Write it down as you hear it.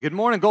Good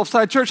morning,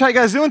 Gulfside Church. How you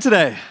guys doing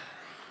today?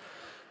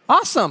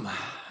 Awesome.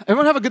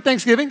 Everyone have a good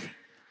Thanksgiving?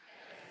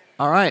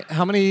 All right.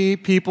 How many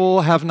people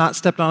have not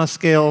stepped on a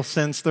scale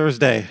since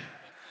Thursday?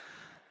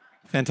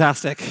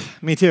 Fantastic.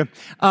 Me too.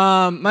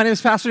 My name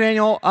is Pastor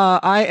Daniel.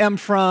 I am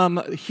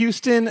from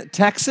Houston,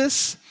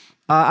 Texas.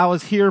 I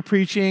was here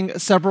preaching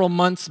several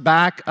months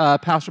back.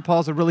 Pastor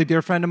Paul is a really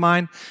dear friend of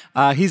mine.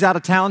 He's out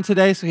of town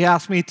today, so he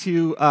asked me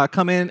to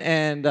come in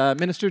and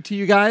minister to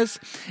you guys.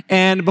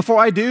 And before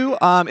I do,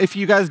 if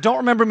you guys don't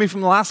remember me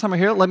from the last time I'm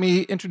here, let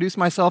me introduce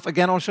myself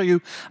again. I want to show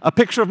you a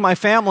picture of my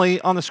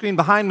family on the screen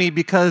behind me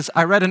because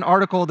I read an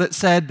article that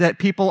said that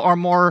people are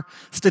more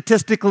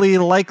statistically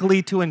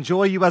likely to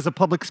enjoy you as a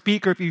public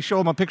speaker if you show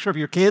them a picture of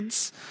your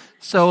kids.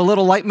 So a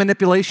little light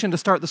manipulation to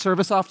start the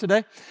service off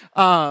today.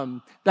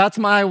 That's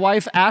my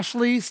wife,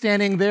 Ashley,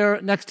 standing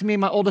there next to me,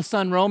 my oldest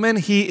son, Roman.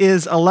 He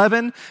is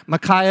 11.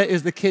 Micaiah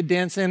is the kid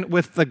dancing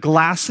with the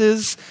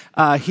glasses.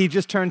 He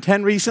just turned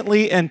 10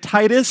 recently. And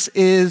Titus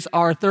is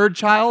our third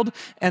child,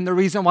 and the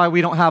reason why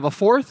we don't have a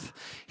fourth.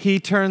 He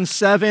turns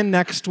 7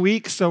 next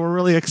week, so we're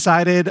really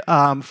excited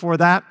for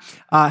that.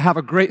 Have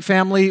a great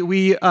family.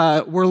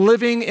 We're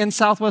living in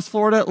Southwest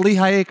Florida,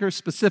 Lehigh Acres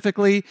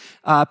specifically,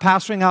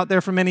 pastoring out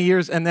there for many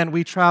years, and then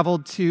we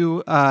traveled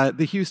to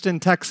the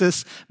Houston,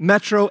 Texas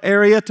metro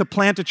area to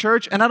plant a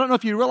church. And I don't know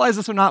if you realize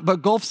this or not,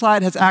 but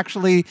Gulfside has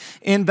actually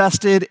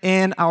invested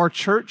in our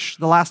church.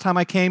 The last time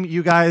I came,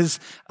 you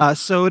guys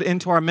sowed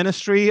into our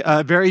ministry,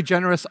 a very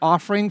generous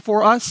offering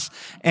for us,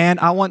 and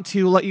I want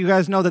to let you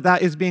guys know that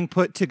that is being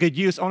put to good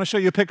use. I want to show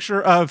you a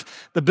picture of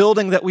the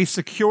building that we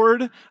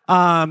secured.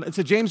 It's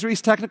a James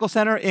Reese Technical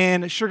Center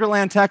in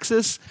Sugarland,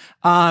 Texas.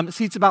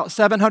 Seats about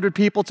 700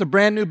 people. It's a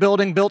brand new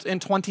building built in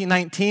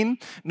 2019.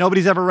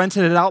 Nobody's ever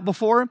rented it out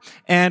before.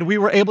 And we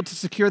were able to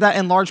secure that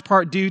in large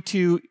part due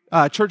to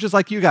churches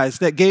like you guys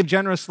that gave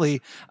generously.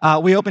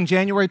 We opened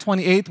January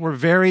 28th. We're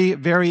very,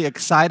 very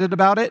excited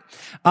about it.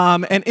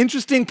 An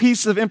interesting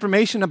piece of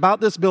information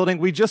about this building,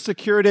 we just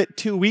secured it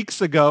 2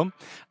 weeks ago.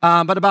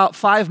 But about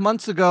 5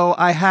 months ago,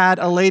 I had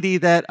a lady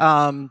that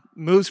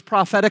moves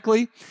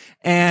prophetically,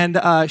 and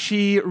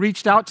she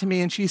reached out to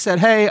me and she said,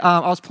 "Hey,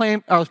 I was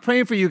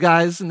praying for you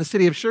guys in the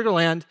city of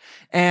Sugarland,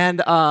 and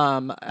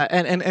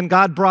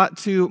God brought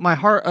to my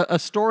heart a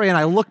story, and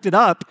I looked it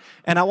up,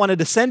 and I wanted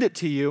to send it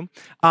to you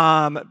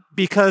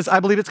because I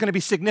believe it's going to be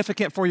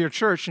significant for your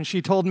church." And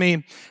she told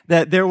me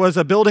that there was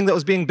a building that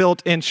was being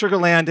built in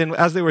Sugarland, and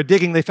as they were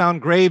digging, they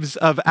found graves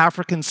of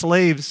African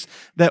slaves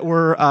that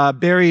were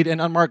buried in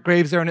unmarked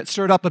graves there, and it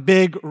stirred up a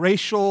big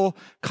racial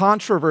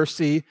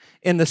controversy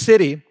in the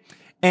city.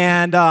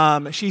 And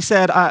she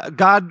said,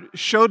 God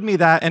showed me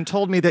that and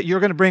told me that you're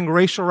going to bring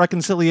racial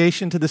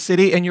reconciliation to the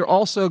city, and you're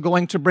also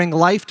going to bring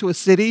life to a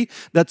city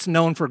that's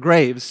known for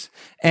graves.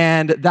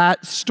 And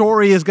that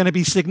story is going to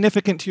be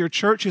significant to your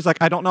church. She's like,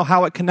 I don't know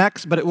how it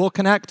connects, but it will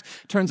connect.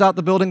 Turns out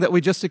the building that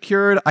we just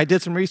secured, I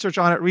did some research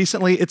on it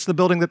recently. It's the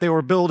building that they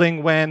were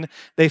building when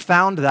they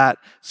found that.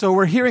 So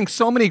we're hearing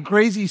so many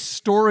crazy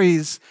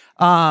stories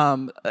in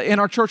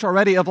our church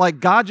already of like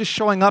God just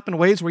showing up in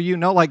ways where you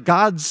know like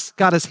God's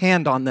got his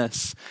hand on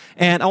this.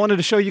 And I wanted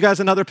to show you guys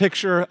another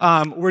picture.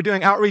 We're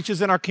doing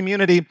outreaches in our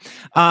community.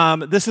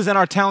 This is in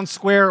our town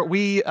square.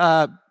 We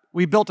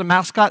built a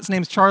mascot. His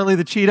name's Charlie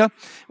the Cheetah.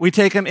 We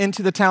take him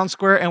into the town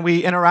square and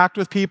we interact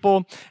with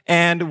people.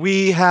 And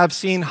we have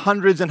seen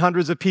hundreds and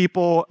hundreds of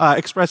people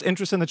express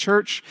interest in the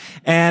church.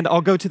 And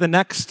I'll go to the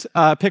next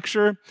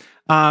picture.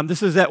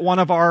 This is at one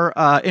of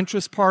our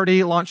interest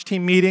party launch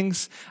team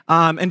meetings.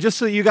 And just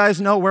so you guys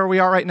know where we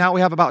are right now,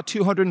 we have about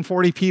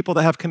 240 people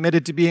that have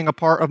committed to being a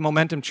part of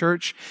Momentum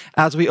Church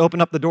as we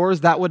open up the doors.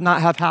 That would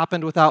not have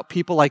happened without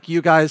people like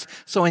you guys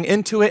sowing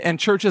into it and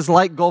churches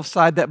like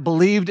Gulfside that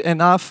believed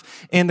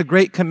enough in the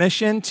Great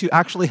Commission to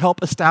actually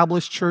help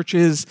establish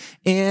churches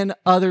in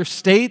other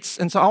states.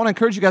 And so I want to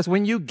encourage you guys,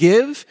 when you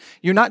give,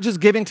 you're not just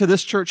giving to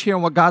this church here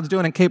and what God's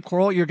doing in Cape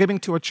Coral, you're giving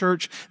to a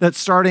church that's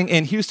starting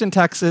in Houston,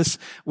 Texas,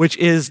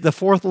 which is the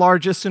fourth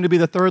largest, soon to be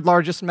the third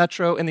largest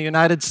metro in the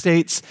United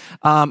States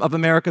of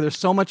America. There's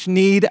so much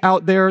need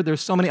out there. There's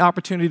so many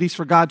opportunities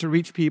for God to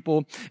reach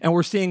people, and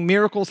we're seeing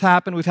miracles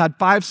happen. We've had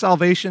 5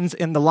 salvations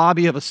in the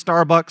lobby of a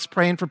Starbucks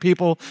praying for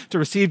people to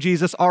receive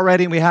Jesus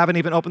already, and we haven't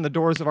even opened the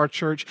doors of our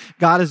church.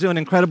 God is doing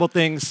incredible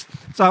things.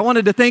 So I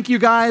wanted to thank you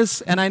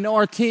guys, and I know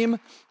our team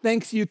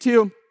thanks you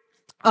too.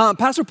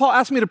 Pastor Paul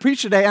asked me to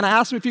preach today, and I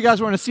asked him if you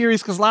guys were in a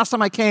series, because last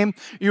time I came,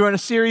 you were in a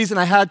series, and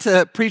I had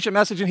to preach a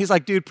message, and he's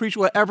like, dude, preach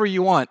whatever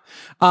you want,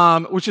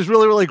 which is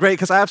really, really great,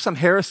 because I have some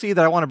heresy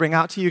that I want to bring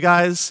out to you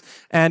guys,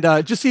 and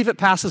just see if it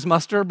passes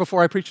muster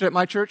before I preach it at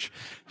my church.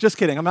 Just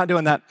kidding, I'm not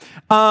doing that.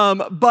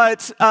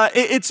 But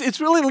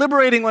it's really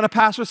liberating when a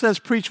pastor says,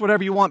 preach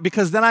whatever you want,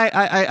 because then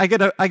I get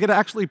to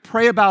actually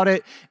pray about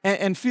it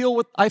and feel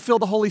what I feel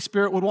the Holy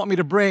Spirit would want me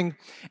to bring.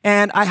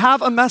 And I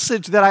have a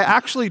message that I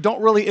actually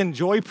don't really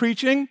enjoy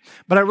preaching,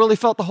 but I really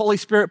felt the Holy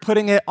Spirit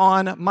putting it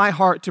on my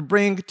heart to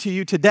bring to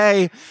you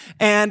today.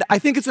 And I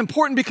think it's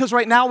important because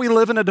right now we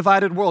live in a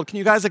divided world. Can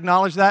you guys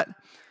acknowledge that?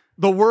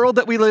 The world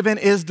that we live in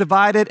is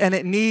divided and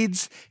it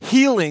needs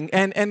healing.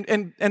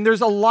 And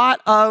there's a lot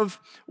of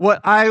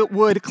what I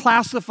would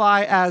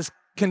classify as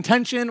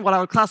contention, what I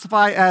would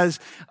classify as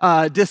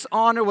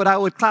dishonor, what I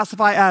would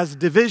classify as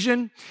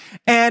division.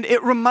 And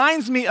it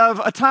reminds me of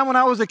a time when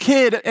I was a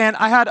kid and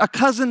I had a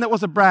cousin that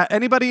was a brat.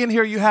 Anybody in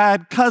here, you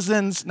had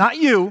cousins, not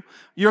you,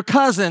 your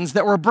cousins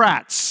that were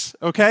brats,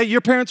 okay?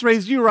 Your parents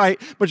raised you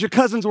right, but your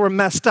cousins were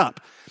messed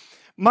up.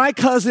 My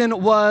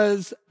cousin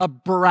was a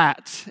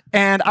brat,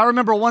 and I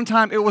remember one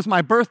time it was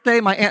my birthday.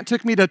 My aunt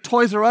took me to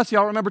Toys R Us.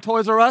 Y'all remember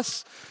Toys R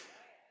Us?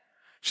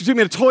 She took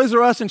me to Toys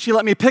R Us, and she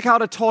let me pick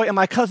out a toy, and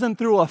my cousin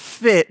threw a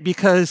fit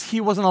because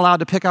he wasn't allowed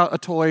to pick out a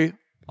toy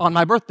on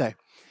my birthday.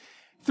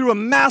 Threw a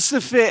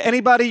massive fit.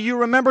 Anybody, you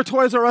remember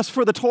Toys R Us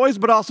for the toys,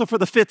 but also for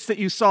the fits that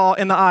you saw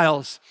in the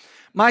aisles.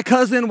 My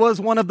cousin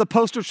was one of the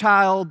poster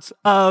childs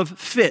of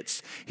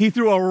fits. He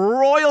threw a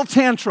royal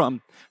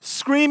tantrum,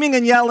 screaming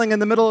and yelling in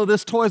the middle of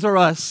this Toys R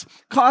Us,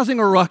 causing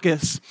a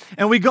ruckus.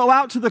 And we go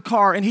out to the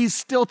car, and he's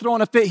still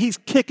throwing a fit. He's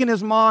kicking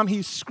his mom.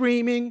 He's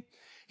screaming.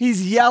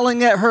 He's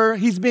yelling at her.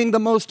 He's being the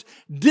most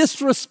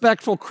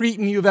disrespectful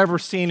cretin you've ever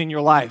seen in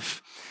your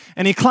life.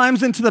 And he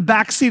climbs into the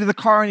back seat of the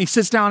car, and he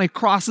sits down, he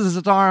crosses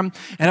his arm,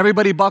 and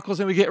everybody buckles,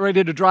 and we get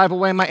ready to drive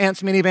away in my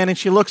aunt's minivan, and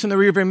she looks in the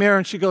rearview mirror,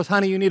 and she goes,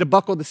 "Honey, you need to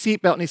buckle the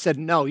seatbelt." And he said,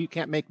 "No, you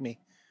can't make me."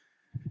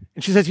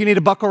 And she says, "You need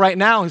to buckle right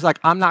now." He's like,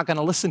 "I'm not going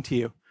to listen to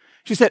you."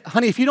 She said,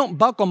 "Honey, if you don't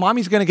buckle,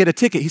 Mommy's going to get a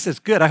ticket." He says,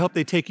 "Good, I hope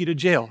they take you to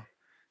jail."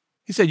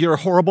 He said, "You're a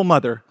horrible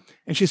mother."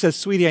 And she says,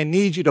 "Sweetie, I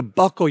need you to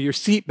buckle your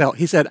seatbelt."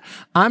 He said,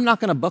 "I'm not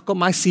going to buckle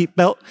my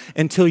seatbelt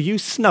until you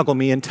snuggle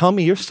me and tell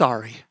me you're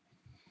sorry."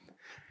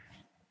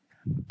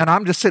 And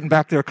I'm just sitting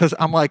back there because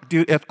I'm like,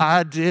 dude, if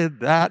I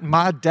did that,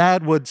 my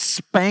dad would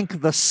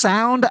spank the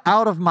sound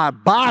out of my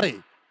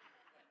body.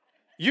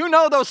 You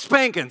know those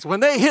spankings.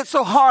 When they hit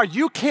so hard,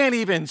 you can't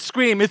even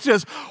scream. It's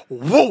just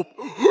whoop.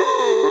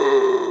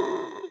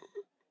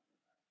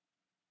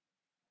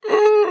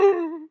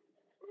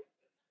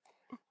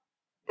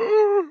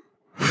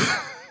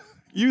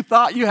 You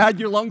thought you had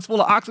your lungs full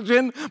of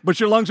oxygen, but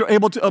your lungs were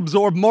able to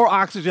absorb more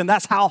oxygen.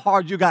 That's how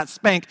hard you got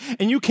spanked.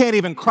 And you can't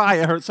even cry.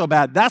 It hurt so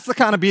bad. That's the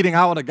kind of beating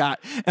I would have got.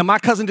 And my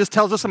cousin just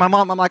tells us, and my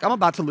mom, I'm like, I'm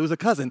about to lose a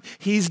cousin.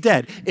 He's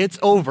dead. It's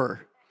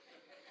over.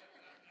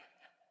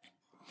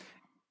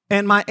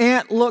 And my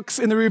aunt looks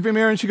in the rearview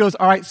mirror and she goes,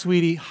 "All right,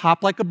 sweetie,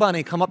 hop like a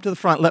bunny. Come up to the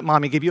front. Let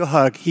Mommy give you a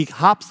hug." He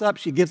hops up.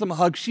 She gives him a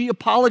hug. She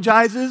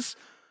apologizes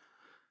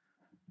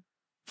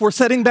for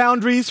setting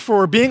boundaries,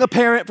 for being a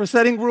parent, for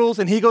setting rules,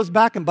 and he goes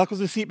back and buckles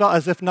his seatbelt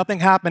as if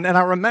nothing happened. And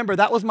I remember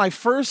that was my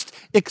first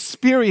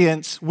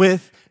experience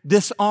with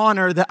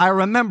dishonor that I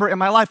remember in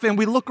my life. And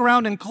we look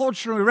around in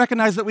culture and we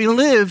recognize that we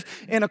live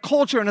in a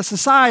culture and a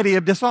society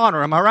of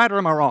dishonor. Am I right or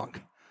am I wrong?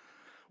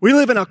 We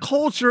live in a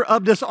culture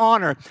of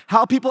dishonor.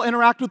 How people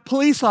interact with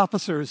police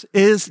officers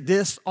is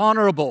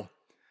dishonorable.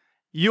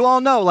 You all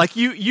know, like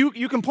you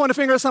can point a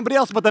finger at somebody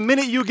else, but the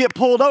minute you get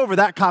pulled over,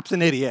 that cop's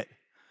an idiot.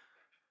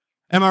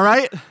 Am I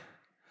right?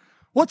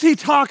 What's he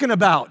talking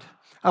about?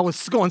 I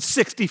was going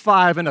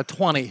 65 and a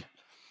 20.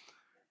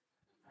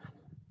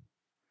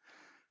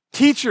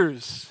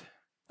 Teachers,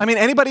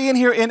 anybody in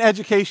here in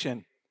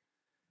education?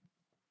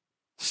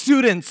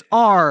 Students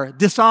are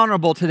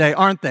dishonorable today,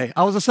 aren't they?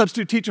 I was a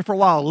substitute teacher for a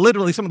while.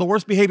 Literally, some of the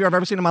worst behavior I've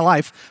ever seen in my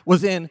life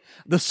was in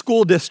the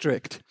school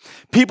district.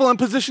 People in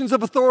positions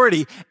of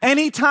authority.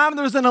 Anytime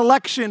there's an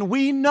election,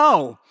 we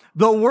know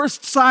the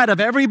worst side of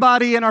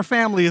everybody in our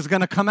family is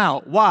going to come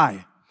out.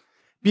 Why?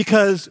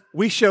 Because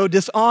we show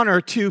dishonor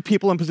to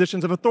people in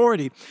positions of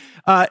authority.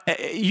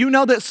 You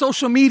know that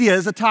social media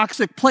is a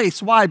toxic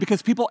place. Why?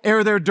 Because people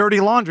air their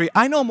dirty laundry.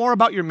 I know more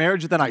about your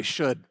marriage than I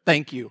should.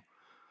 Thank you.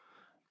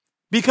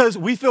 Because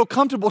we feel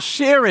comfortable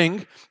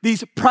sharing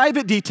these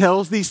private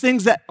details, these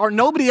things that are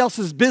nobody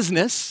else's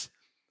business,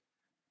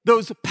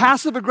 those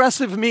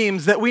passive-aggressive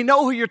memes that we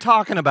know who you're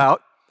talking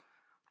about.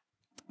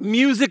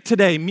 Music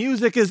today,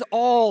 music is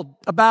all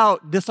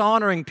about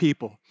dishonoring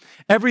people.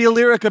 Every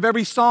lyric of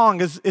every song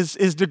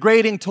is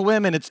degrading to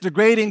women. It's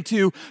degrading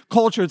to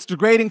culture. It's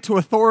degrading to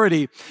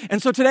authority.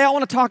 And so today I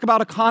want to talk about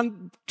a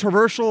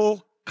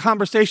controversial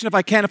conversation if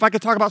I can. If I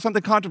could talk about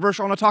something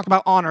controversial, I want to talk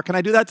about honor. Can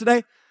I do that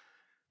today?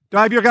 Do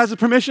I have your guys'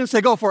 permission?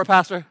 Say, go for it,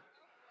 Pastor.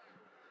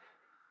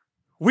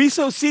 We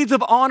sow seeds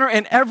of honor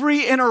in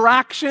every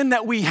interaction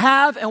that we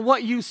have, and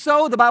what you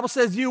sow, the Bible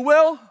says you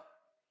will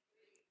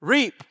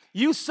reap.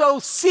 You sow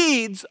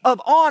seeds of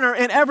honor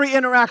in every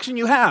interaction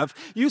you have.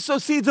 You sow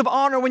seeds of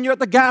honor when you're at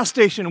the gas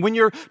station, when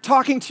you're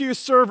talking to your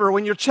server,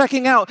 when you're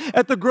checking out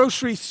at the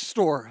grocery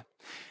store.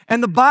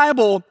 And the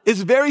Bible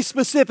is very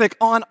specific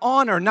on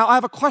honor. Now, I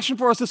have a question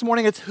for us this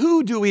morning. It's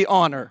who do we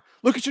honor?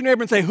 Look at your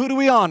neighbor and say, who do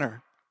we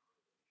honor?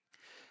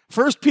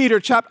 1 Peter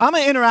chapter, I'm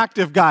an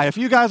interactive guy. If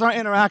you guys aren't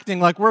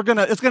interacting,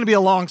 it's gonna be a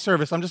long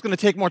service. I'm just gonna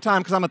take more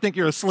time because I'm gonna think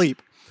you're asleep.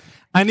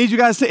 I need you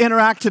guys to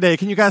interact today.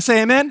 Can you guys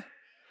say amen?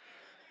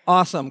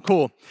 Awesome,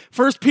 cool.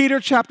 1 Peter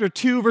chapter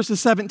 2,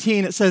 verses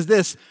 17, it says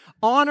this,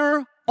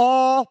 honor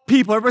all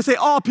people. Everybody say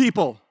all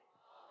people.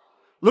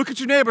 Look at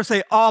your neighbor,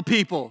 say all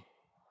people.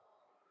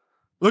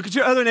 Look at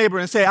your other neighbor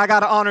and say, I got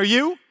to honor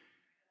you.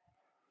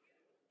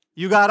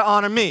 You got to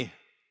honor me.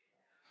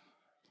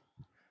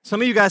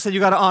 Some of you guys said you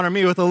got to honor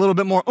me with a little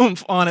bit more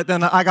oomph on it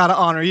than I got to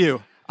honor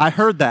you. I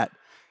heard that.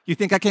 You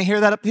think I can't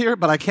hear that up here?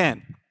 But I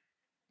can.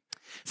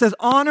 It says,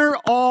 honor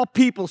all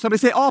people. Somebody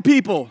say, all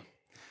people.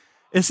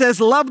 It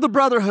says, love the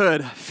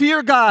brotherhood,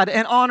 fear God,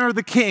 and honor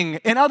the king.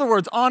 In other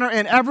words, honor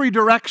in every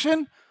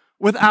direction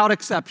without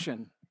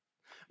exception.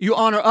 You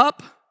honor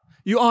up,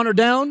 you honor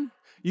down,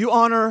 you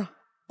honor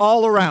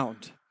all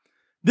around.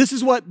 This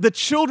is what the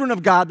children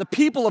of God, the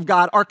people of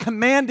God, are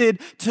commanded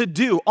to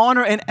do.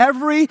 Honor in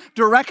every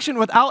direction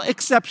without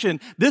exception.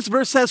 This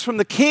verse says from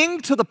the king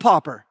to the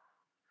pauper.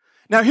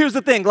 Now here's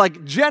the thing,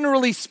 like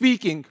generally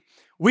speaking,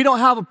 we don't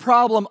have a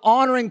problem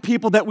honoring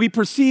people that we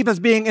perceive as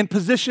being in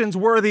positions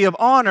worthy of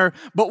honor,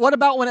 but what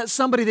about when it's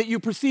somebody that you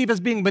perceive as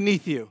being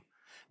beneath you?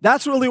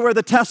 That's really where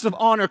the test of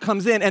honor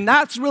comes in, and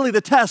that's really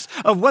the test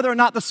of whether or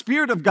not the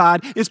Spirit of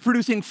God is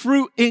producing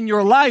fruit in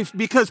your life,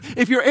 because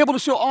if you're able to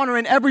show honor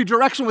in every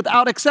direction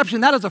without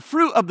exception, that is a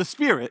fruit of the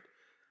Spirit.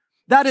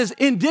 That is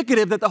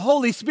indicative that the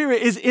Holy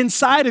Spirit is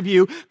inside of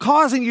you,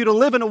 causing you to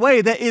live in a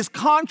way that is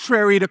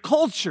contrary to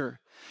culture.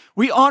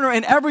 We honor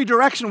in every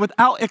direction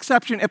without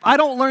exception. If I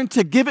don't learn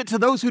to give it to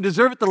those who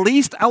deserve it the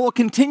least, I will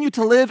continue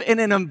to live in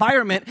an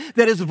environment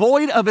that is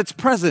void of its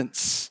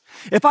presence.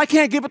 If I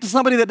can't give it to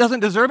somebody that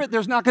doesn't deserve it,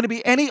 there's not going to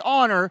be any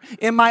honor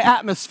in my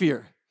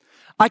atmosphere.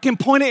 I can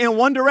point it in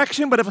one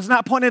direction, but if it's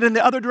not pointed in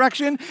the other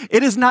direction,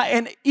 it is not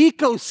an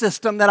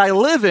ecosystem that I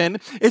live in.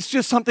 It's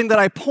just something that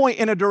I point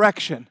in a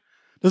direction.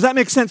 Does that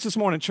make sense this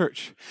morning,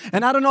 church?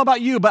 And I don't know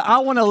about you, but I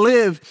want to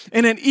live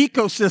in an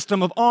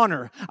ecosystem of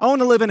honor. I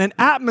want to live in an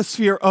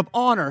atmosphere of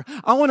honor.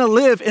 I want to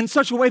live in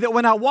such a way that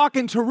when I walk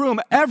into a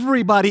room,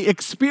 everybody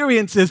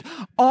experiences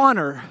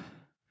honor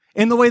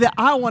in the way that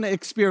I want to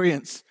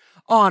experience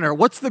honor.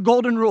 What's the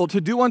golden rule? To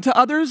do unto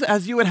others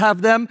as you would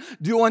have them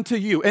do unto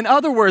you. In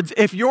other words,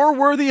 if you're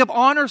worthy of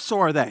honor,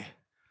 so are they.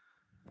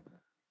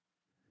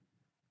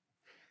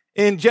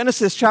 In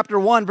Genesis chapter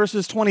 1,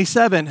 verses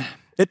 27,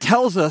 it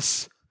tells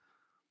us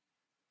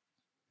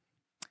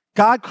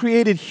God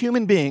created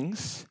human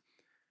beings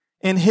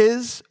in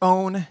His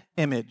own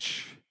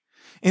image.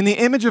 In the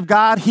image of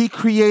God, He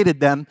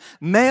created them.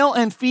 Male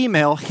and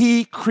female,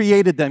 He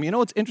created them. You know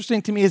what's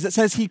interesting to me is it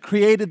says He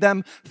created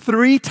them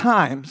 3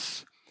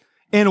 times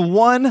in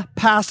one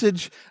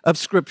passage of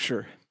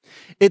Scripture.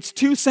 It's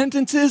 2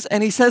 sentences,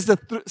 and He says the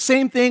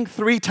same thing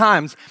 3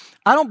 times.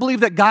 I don't believe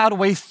that God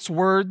wastes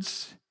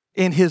words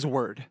in His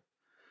Word.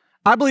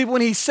 I believe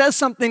when He says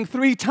something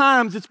 3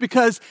 times, it's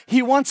because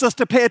He wants us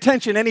to pay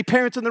attention. Any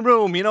parents in the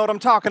room, you know what I'm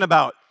talking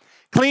about.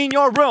 Clean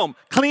your room,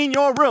 clean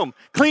your room,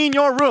 clean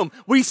your room.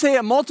 We say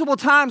it multiple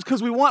times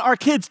because we want our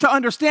kids to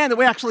understand that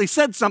we actually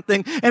said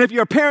something. And if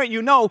you're a parent,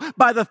 you know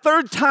by the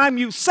 3rd time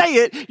you say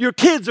it, your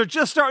kids are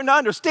just starting to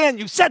understand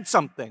you said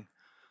something.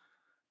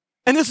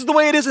 And this is the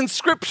way it is in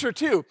Scripture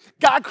too.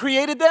 God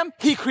created them,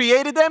 He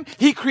created them,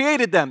 He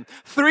created them.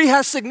 3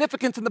 has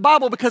significance in the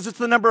Bible because it's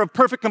the number of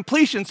perfect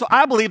completion. So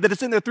I believe that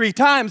it's in there 3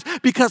 times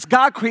because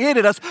God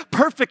created us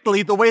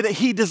perfectly the way that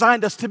He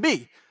designed us to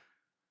be.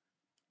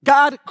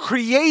 God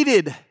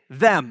created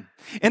them.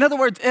 In other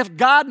words, if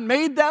God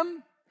made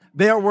them,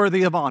 they are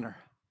worthy of honor.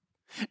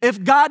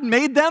 If God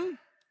made them,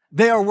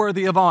 they are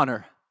worthy of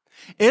honor.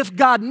 If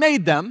God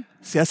made them,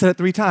 see, I said it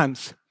 3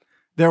 times,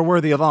 they're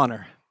worthy of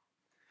honor.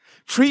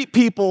 Treat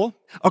people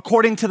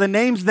according to the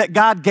names that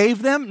God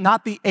gave them,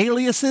 not the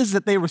aliases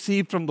that they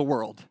received from the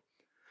world.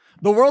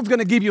 The world's going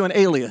to give you an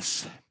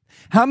alias.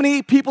 How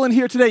many people in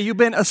here today, you've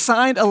been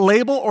assigned a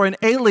label or an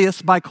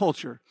alias by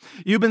culture?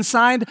 You've been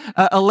assigned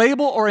a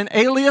label or an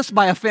alias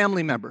by a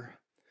family member.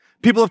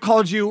 People have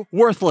called you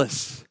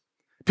worthless.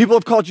 People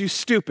have called you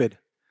stupid.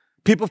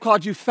 People have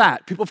called you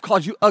fat. People have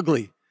called you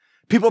ugly.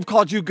 People have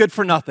called you good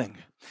for nothing.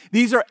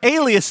 These are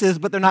aliases,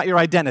 but they're not your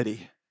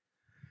identity.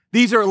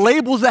 These are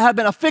labels that have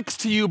been affixed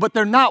to you, but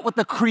they're not what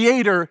the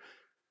Creator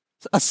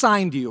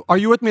assigned you. Are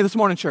you with me this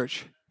morning,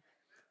 church?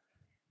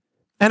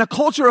 And a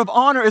culture of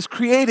honor is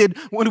created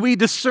when we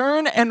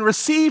discern and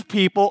receive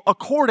people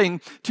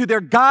according to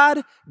their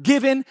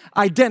God-given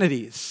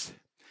identities.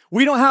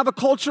 We don't have a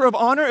culture of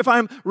honor if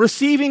I'm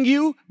receiving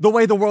you the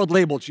way the world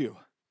labeled you.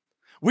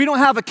 We don't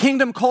have a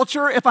kingdom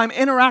culture if I'm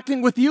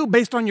interacting with you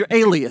based on your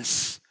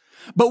alias.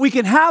 But we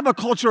can have a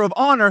culture of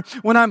honor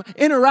when I'm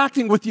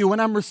interacting with you, when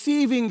I'm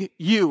receiving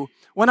you,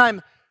 when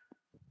I'm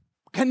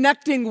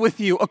connecting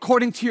with you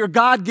according to your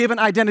God-given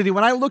identity.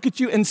 When I look at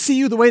you and see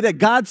you the way that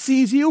God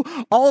sees you,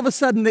 all of a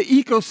sudden the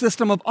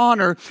ecosystem of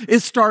honor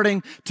is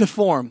starting to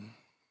form.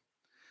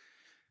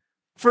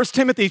 1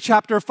 Timothy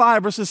chapter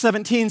 5, verses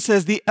 17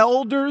 says, "The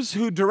elders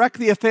who direct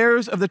the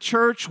affairs of the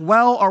church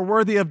well are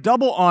worthy of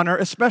double honor,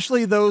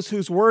 especially those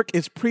whose work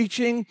is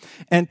preaching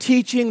and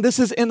teaching." This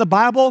is in the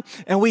Bible,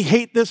 and we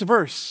hate this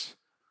verse.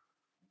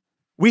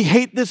 We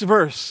hate this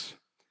verse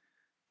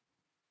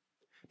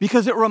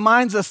because it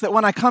reminds us that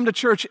when I come to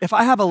church, if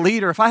I have a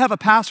leader, if I have a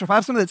pastor, if I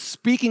have somebody that's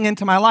speaking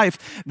into my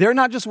life, they're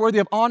not just worthy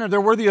of honor, they're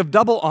worthy of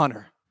double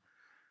honor.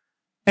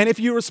 And if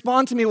you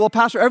respond to me, well,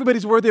 Pastor,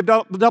 everybody's worthy of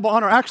double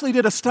honor. I actually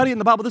did a study in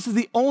the Bible. This is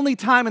the only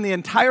time in the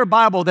entire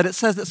Bible that it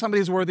says that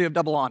somebody is worthy of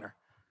double honor.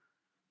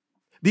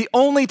 The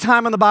only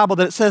time in the Bible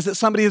that it says that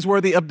somebody is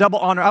worthy of double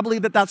honor. I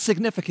believe that that's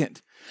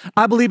significant.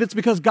 I believe it's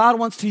because God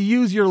wants to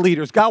use your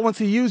leaders. God wants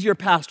to use your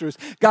pastors.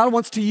 God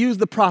wants to use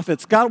the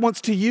prophets. God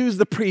wants to use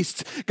the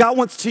priests. God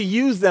wants to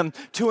use them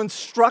to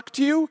instruct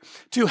you,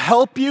 to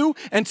help you,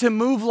 and to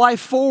move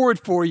life forward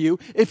for you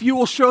if you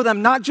will show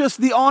them not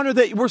just the honor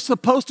that we're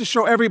supposed to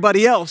show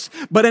everybody else,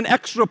 but an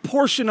extra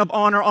portion of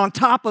honor on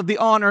top of the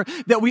honor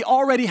that we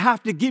already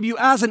have to give you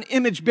as an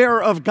image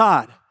bearer of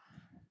God.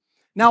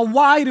 Now,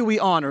 why do we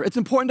honor? It's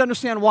important to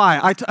understand why.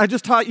 I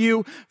just taught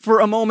you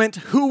for a moment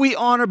who we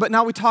honor, but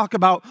now we talk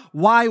about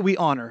why we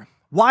honor.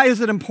 Why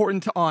is it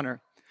important to honor?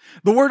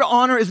 The word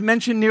honor is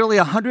mentioned nearly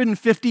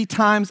 150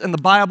 times in the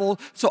Bible,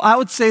 so I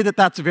would say that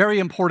that's very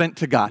important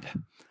to God.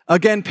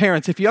 Again,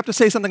 parents, if you have to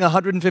say something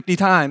 150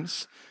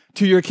 times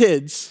to your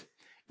kids,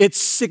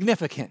 it's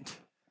significant.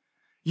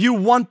 You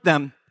want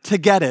them to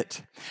get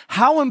it.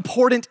 How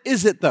important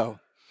is it, though?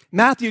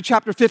 Matthew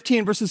chapter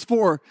 15, verses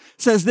 4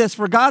 says this,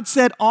 "For God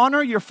said,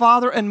 honor your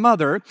father and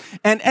mother,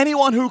 and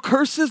anyone who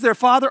curses their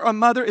father or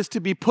mother is to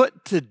be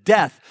put to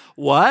death."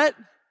 What?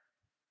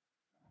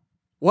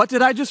 What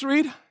did I just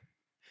read?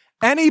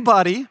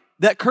 Anybody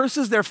that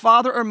curses their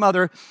father or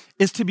mother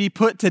is to be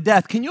put to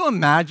death. Can you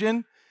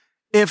imagine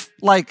if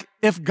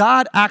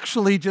God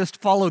actually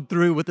just followed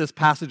through with this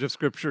passage of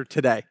scripture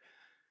today?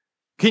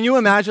 Can you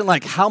imagine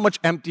how much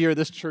emptier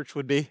this church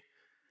would be?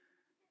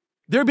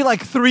 There'd be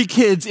 3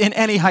 kids in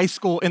any high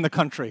school in the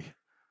country.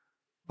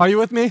 Are you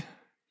with me?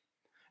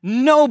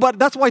 No, but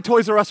that's why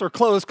Toys R Us are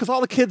closed, because all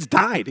the kids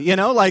died,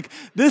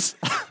 this.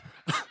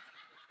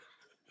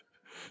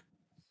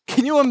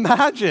 Can you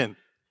imagine?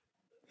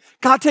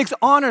 God takes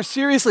honor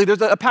seriously.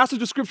 There's a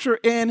passage of scripture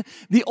in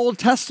the Old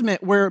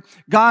Testament where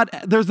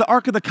there's the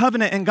Ark of the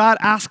Covenant, and God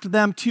asked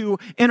them to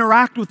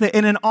interact with it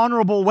in an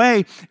honorable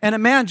way, and a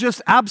man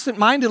just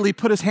absentmindedly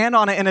put his hand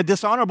on it in a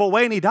dishonorable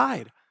way, and he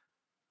died.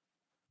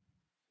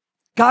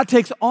 God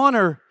takes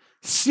honor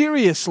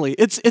seriously.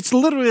 It's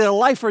literally a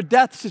life or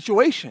death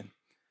situation.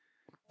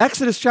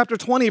 Exodus chapter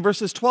 20,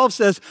 verses 12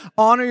 says,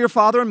 "Honor your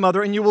father and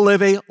mother, and you will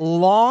live a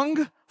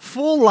long,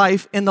 full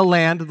life in the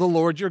land the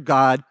Lord your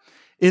God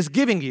is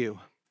giving you."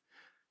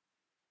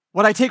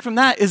 What I take from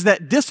that is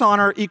that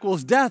dishonor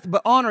equals death,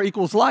 but honor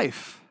equals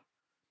life.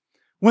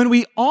 When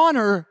we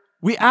honor,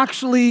 we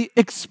actually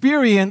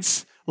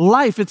experience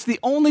life. It's the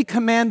only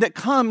command that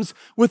comes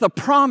with a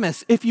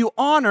promise. If you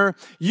honor,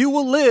 you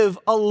will live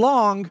a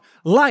long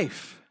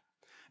life.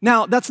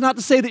 Now, that's not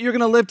to say that you're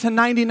going to live to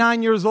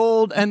 99 years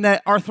old and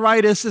that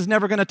arthritis is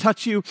never going to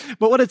touch you.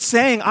 But what it's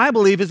saying, I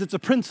believe, is it's a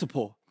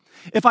principle.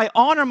 If I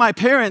honor my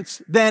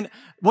parents, then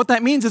what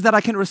that means is that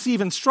I can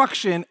receive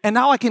instruction, and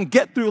now I can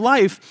get through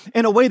life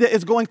in a way that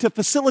is going to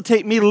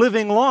facilitate me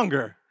living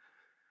longer.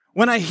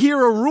 When I hear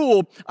a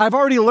rule, I've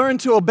already learned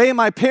to obey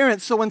my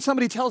parents, so when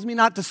somebody tells me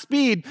not to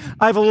speed,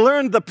 I've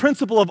learned the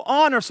principle of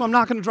honor, so I'm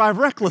not going to drive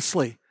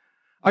recklessly.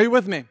 Are you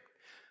with me?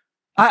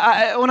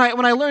 When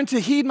I learn to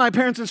heed my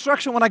parents'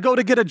 instruction, when I go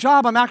to get a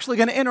job, I'm actually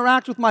going to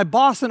interact with my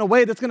boss in a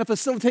way that's going to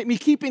facilitate me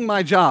keeping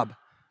my job.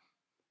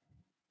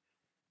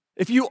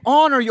 If you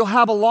honor, you'll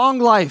have a long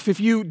life. If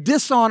you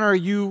dishonor,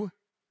 you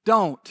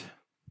don't.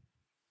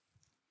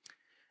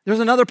 There's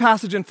another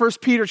passage in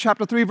 1 Peter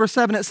chapter 3, verse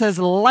 7. It says,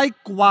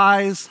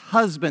 "Likewise,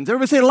 husbands."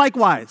 Everybody say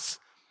likewise.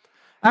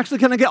 Actually,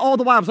 can I get all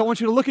the wives? I want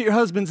you to look at your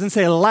husbands and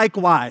say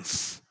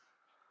likewise.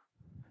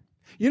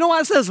 You know why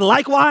it says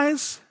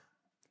likewise?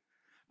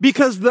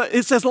 Because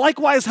it says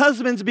likewise,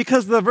 husbands,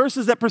 because the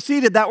verses that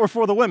preceded that were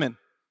for the women.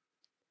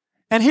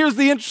 And here's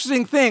the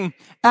interesting thing.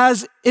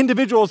 As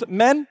individuals,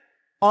 men,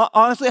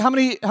 honestly, how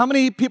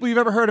many people you've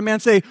ever heard a man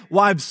say,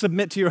 "Wives,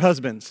 submit to your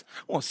husbands"?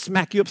 I want to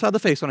smack you upside the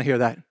face when I hear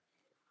that.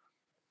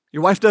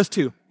 Your wife does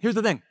too. Here's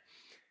the thing.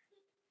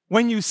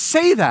 When you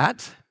say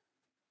that,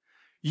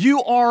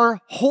 you are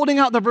holding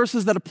out the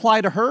verses that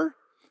apply to her,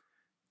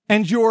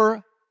 and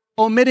you're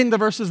omitting the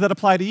verses that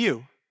apply to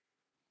you.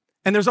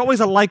 And there's always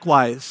a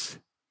likewise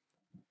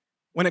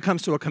when it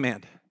comes to a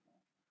command.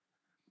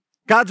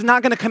 God's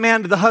not going to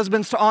command the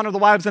husbands to honor the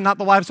wives and not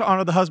the wives to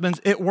honor the husbands.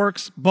 It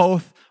works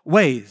both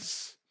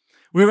ways.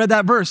 We read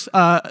that verse,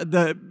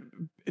 the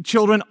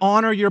children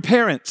honor your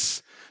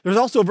parents. There's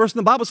also a verse in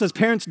the Bible that says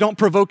parents don't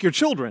provoke your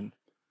children.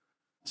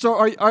 So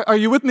are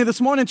you with me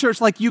this morning, church?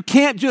 You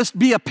can't just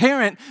be a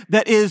parent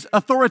that is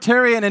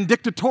authoritarian and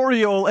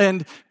dictatorial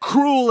and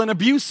cruel and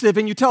abusive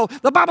and you tell,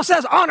 the Bible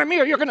says honor me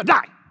or you're going to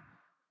die.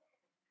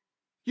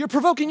 You're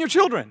provoking your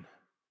children.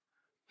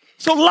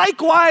 So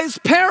likewise,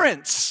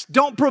 parents,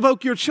 don't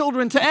provoke your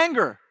children to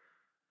anger.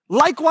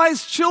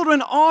 Likewise,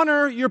 children,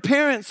 honor your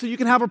parents so you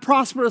can have a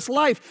prosperous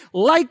life.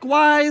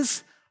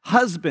 Likewise,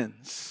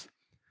 husbands,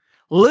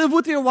 live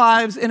with your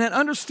wives in an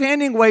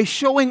understanding way,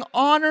 showing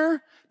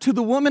honor to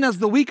the woman as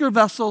the weaker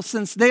vessel,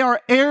 since they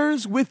are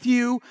heirs with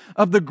you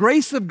of the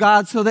grace of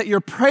God, so that your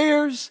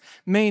prayers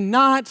may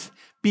not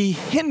be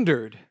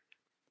hindered.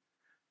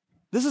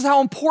 This is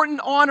how important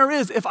honor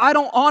is. If I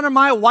don't honor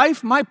my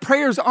wife, my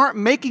prayers aren't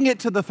making it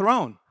to the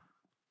throne.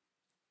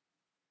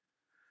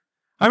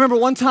 I remember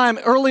one time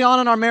early on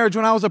in our marriage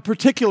when I was a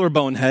particular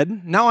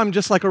bonehead. Now I'm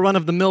just like a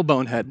run-of-the-mill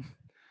bonehead.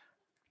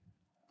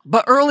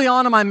 But early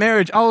on in my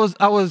marriage, I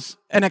was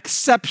an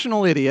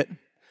exceptional idiot.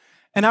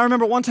 And I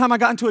remember one time I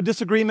got into a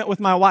disagreement with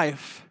my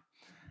wife.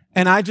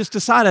 And I just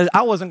decided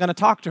I wasn't going to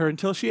talk to her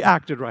until she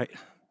acted right.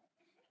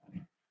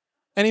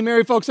 Any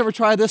married folks ever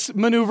try this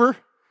maneuver?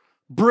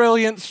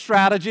 Brilliant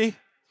strategy.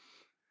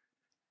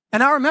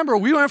 And I remember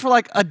we went for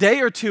like a day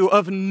or two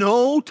of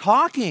no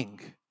talking.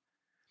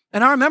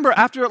 And I remember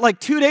after like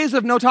 2 days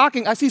of no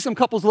talking, I see some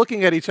couples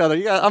looking at each other.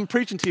 Yeah, I'm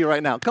preaching to you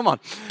right now. Come on.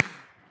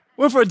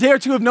 Went for a day or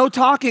two of no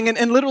talking,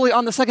 and literally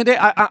on the second day,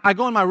 I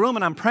go in my room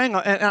and I'm praying.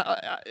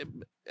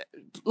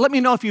 Let me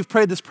know if you've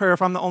prayed this prayer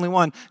if I'm the only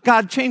one.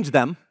 God, change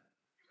them.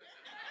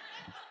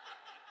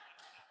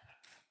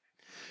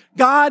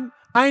 God,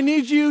 I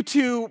need you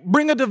to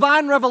bring a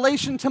divine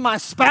revelation to my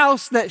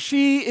spouse that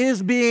she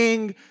is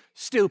being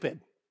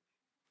stupid.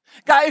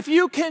 God, if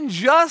you can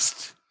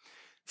just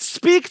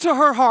speak to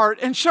her heart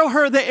and show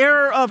her the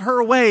error of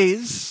her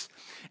ways.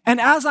 And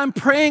as I'm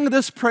praying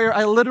this prayer,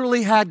 I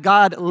literally had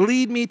God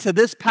lead me to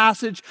this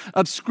passage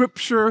of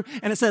scripture.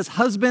 And it says,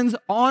 husbands,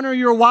 honor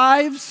your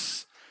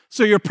wives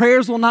so your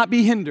prayers will not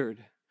be hindered.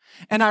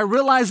 And I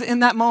realized in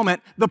that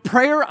moment, the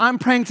prayer I'm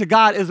praying to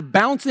God is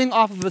bouncing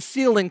off of a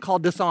ceiling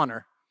called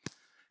dishonor.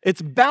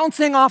 It's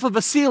bouncing off of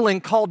a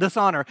ceiling called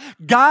dishonor.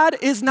 God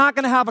is not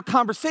going to have a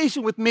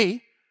conversation with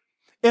me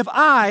if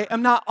I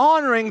am not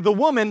honoring the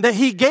woman that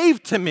he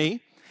gave to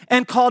me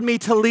and called me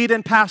to lead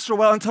and pastor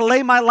well and to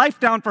lay my life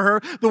down for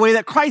her the way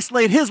that Christ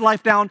laid his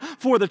life down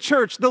for the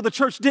church. Though the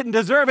church didn't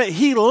deserve it,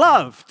 he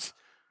loved.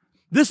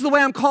 This is the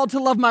way I'm called to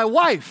love my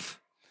wife.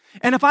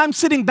 And if I'm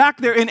sitting back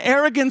there in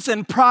arrogance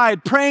and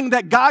pride, praying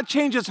that God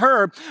changes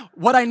her,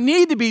 what I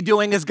need to be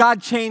doing is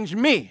God change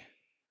me.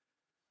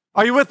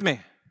 Are you with me?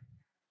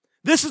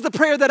 This is the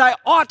prayer that I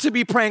ought to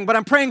be praying, but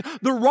I'm praying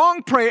the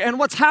wrong prayer. And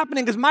what's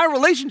happening is my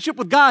relationship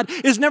with God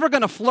is never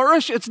going to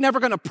flourish. It's never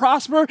going to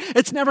prosper.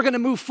 It's never going to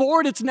move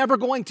forward. It's never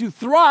going to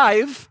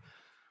thrive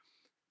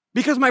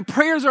because my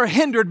prayers are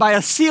hindered by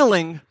a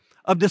ceiling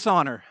of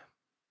dishonor.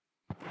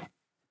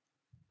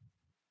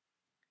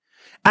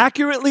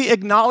 Accurately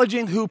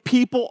acknowledging who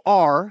people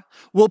are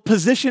will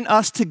position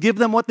us to give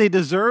them what they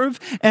deserve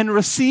and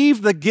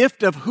receive the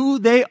gift of who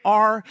they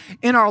are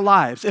in our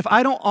lives. If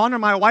I don't honor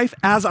my wife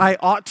as I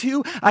ought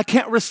to, I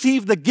can't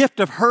receive the gift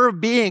of her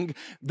being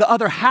the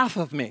other half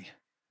of me.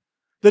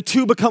 The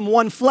two become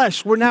one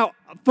flesh. We're now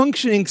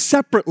functioning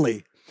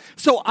separately.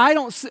 So I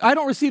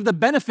don't receive the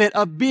benefit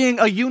of being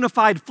a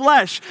unified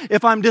flesh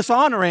if I'm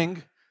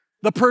dishonoring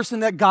the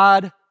person that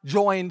God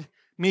joined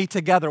me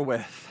together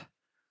with.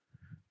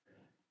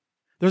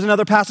 There's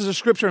another passage of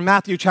scripture in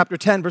Matthew chapter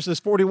 10, verses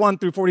 41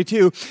 through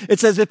 42. It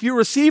says, if you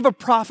receive a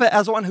prophet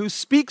as one who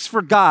speaks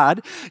for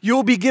God, you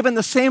will be given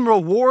the same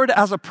reward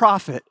as a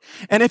prophet.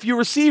 And if you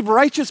receive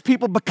righteous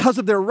people because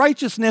of their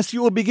righteousness,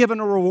 you will be given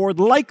a reward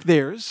like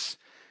theirs.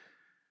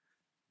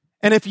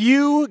 And if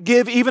you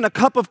give even a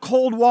cup of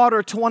cold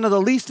water to one of the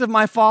least of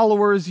my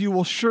followers, you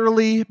will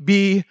surely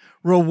be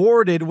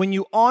rewarded. When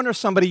you honor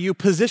somebody, you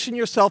position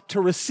yourself to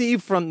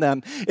receive from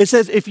them. It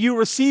says, if you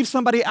receive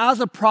somebody as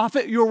a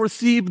prophet, you'll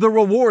receive the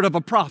reward of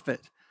a prophet.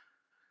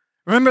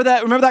 Remember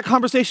that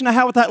conversation I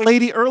had with that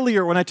lady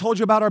earlier when I told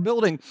you about our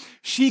building?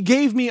 She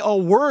gave me a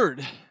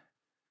word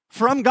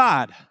from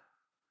God,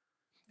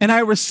 and I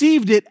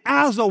received it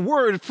as a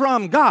word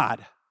from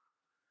God.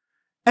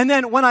 And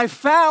then when I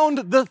found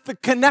the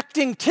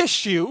connecting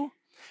tissue,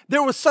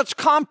 there was such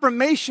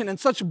confirmation and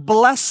such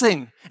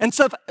blessing and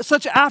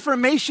such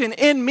affirmation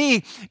in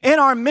me, in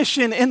our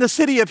mission in the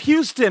city of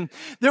Houston.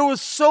 There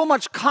was so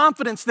much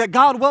confidence that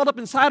God welled up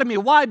inside of me.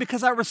 Why?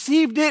 Because I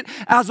received it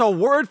as a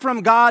word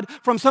from God,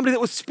 from somebody that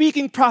was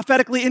speaking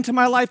prophetically into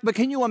my life. But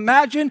can you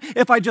imagine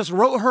if I just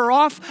wrote her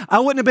off? I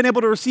wouldn't have been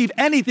able to receive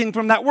anything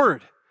from that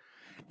word.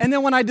 And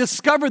then when I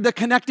discovered the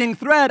connecting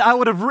thread, I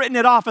would have written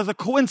it off as a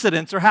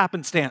coincidence or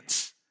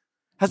happenstance.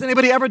 Has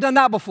anybody ever done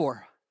that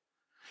before?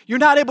 You're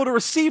not able to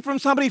receive from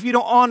somebody if you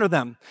don't honor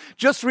them.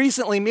 Just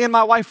recently, me and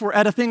my wife were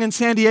at a thing in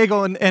San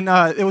Diego, and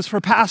it was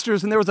for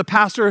pastors, and there was a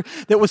pastor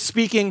that was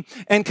speaking.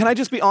 And can I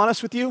just be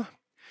honest with you?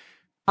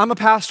 I'm a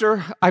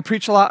pastor. I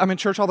preach a lot. I'm in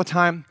church all the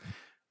time.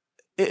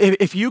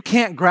 If you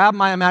can't grab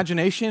my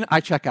imagination, I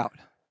check out.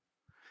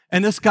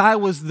 And this guy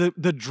was the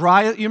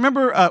dry, you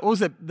remember, what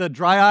was it, the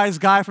dry eyes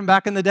guy from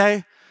back in the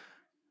day?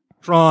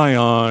 Dry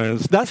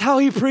eyes. That's how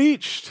he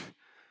preached.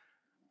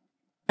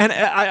 And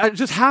I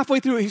just halfway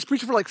through, he's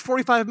preaching for like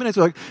 45 minutes,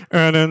 like,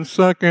 and in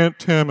 2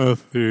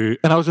 Timothy.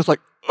 And I was just like,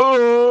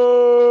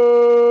 oh.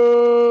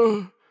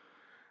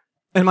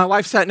 And my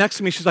wife sat next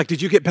to me. She's like,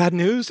 did you get bad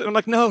news? And I'm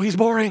like, no, he's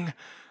boring.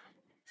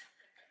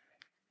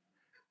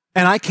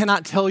 And I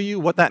cannot tell you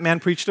what that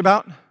man preached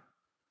about.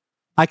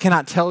 I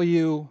cannot tell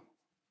you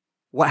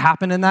what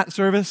happened in that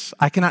service.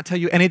 I cannot tell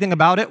you anything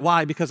about it.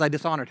 Why? Because I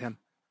dishonored him.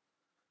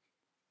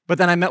 But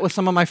then I met with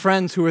some of my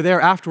friends who were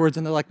there afterwards,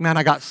 and they're like, man,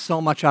 I got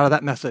so much out of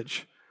that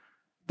message.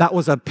 That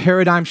was a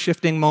paradigm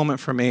shifting moment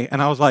for me.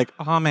 And I was like,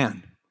 oh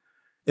man,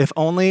 if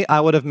only I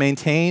would have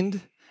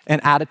maintained an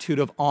attitude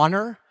of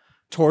honor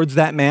towards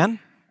that man,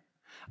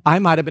 I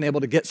might have been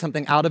able to get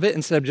something out of it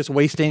instead of just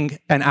wasting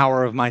an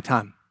hour of my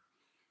time.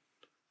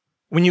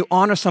 When you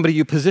honor somebody,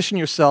 you position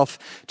yourself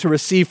to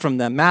receive from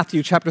them.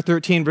 Matthew chapter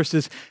 13,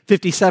 verses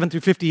 57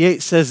 through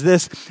 58 says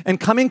this, and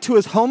coming to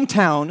his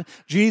hometown,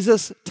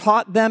 Jesus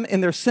taught them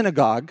in their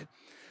synagogue,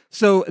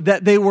 so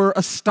that they were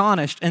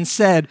astonished and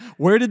said,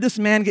 where did this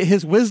man get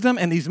his wisdom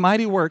and these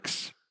mighty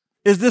works?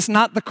 Is this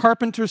not the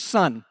carpenter's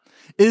son?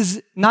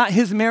 Is not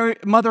his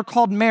mother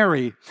called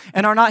Mary?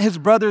 And are not his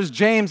brothers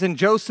James and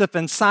Joseph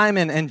and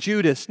Simon and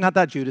Judas, not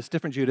that Judas,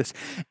 different Judas,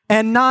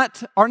 and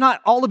are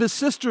not all of his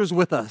sisters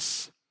with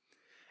us?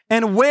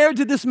 And where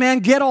did this man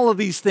get all of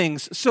these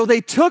things? So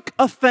they took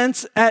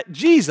offense at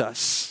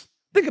Jesus.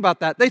 Think about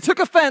that. They took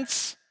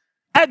offense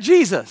at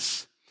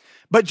Jesus.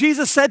 But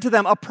Jesus said to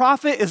them, a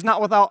prophet is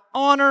not without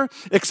honor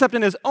except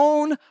in his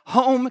own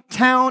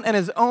hometown and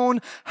his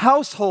own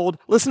household.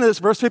 Listen to this,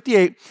 verse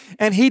 58.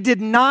 And he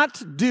did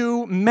not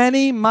do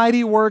many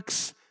mighty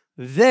works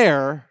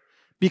there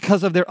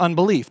because of their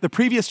unbelief. The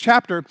previous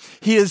chapter,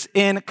 he is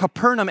in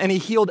Capernaum and he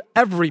healed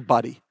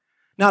everybody.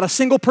 Not a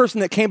single person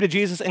that came to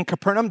Jesus in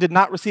Capernaum did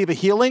not receive a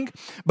healing,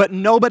 but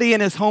nobody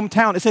in his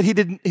hometown. It said he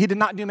did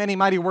not do many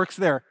mighty works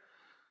there.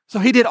 So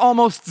he did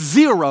almost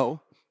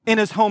zero in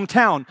his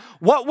hometown.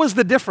 What was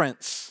the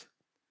difference?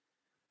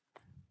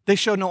 They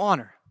showed no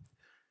honor.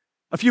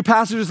 A few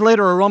passages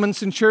later, a Roman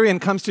centurion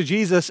comes to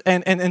Jesus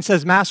and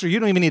says, Master, you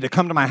don't even need to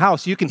come to my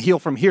house. You can heal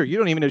from here. You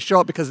don't even need to show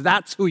up because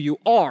that's who you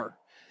are.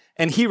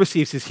 And he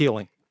receives his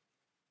healing.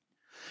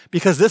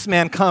 Because this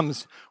man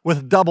comes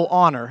with double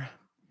honor,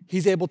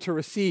 he's able to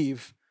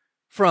receive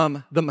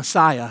from the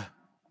Messiah.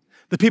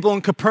 The people in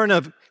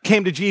Capernaum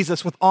came to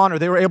Jesus with honor.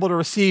 They were able to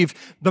receive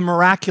the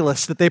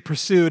miraculous that they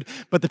pursued.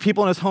 But the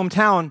people in his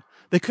hometown,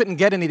 they couldn't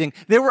get anything.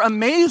 They were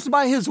amazed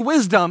by his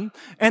wisdom,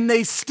 and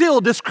they still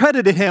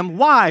discredited him.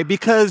 Why?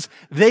 Because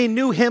they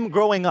knew him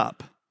growing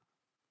up.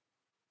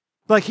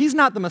 Like, he's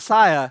not the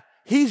Messiah.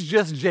 He's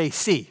just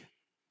JC.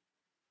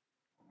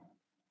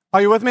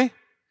 Are you with me?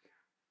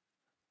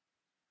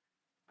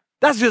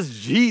 That's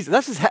just Jesus.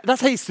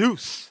 That's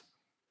Jesus.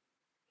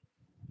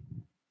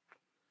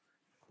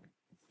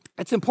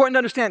 It's important to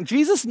understand,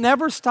 Jesus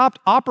never stopped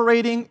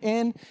operating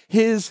in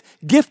his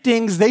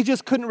giftings. They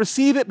just couldn't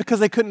receive it because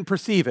they couldn't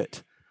perceive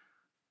it.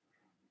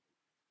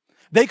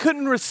 They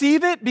couldn't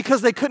receive it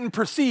because they couldn't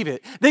perceive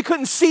it. They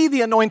couldn't see the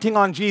anointing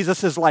on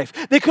Jesus' life.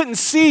 They couldn't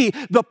see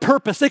the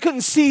purpose. They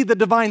couldn't see the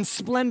divine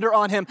splendor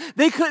on him.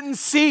 They couldn't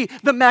see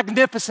the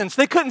magnificence.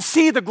 They couldn't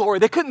see the glory.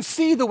 They couldn't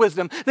see the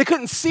wisdom. They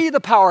couldn't see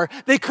the power.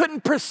 They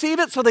couldn't perceive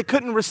it, so they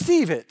couldn't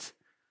receive it.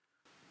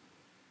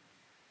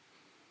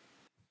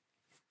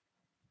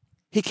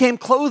 He came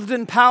clothed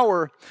in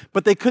power,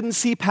 but they couldn't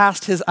see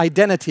past his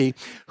identity.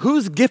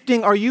 Whose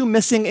gifting are you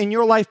missing in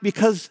your life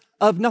because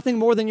of nothing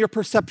more than your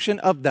perception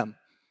of them?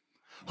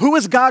 Who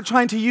is God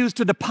trying to use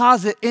to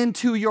deposit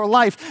into your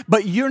life,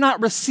 but you're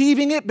not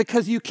receiving it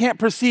because you can't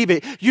perceive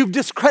it? You've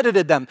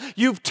discredited them.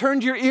 You've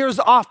turned your ears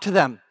off to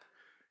them.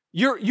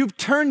 You've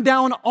turned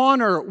down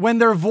honor when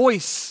their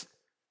voice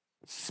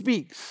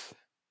speaks.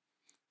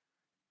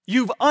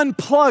 You've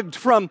unplugged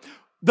from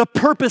the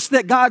purpose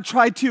that God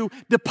tried to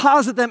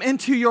deposit them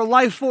into your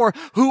life for.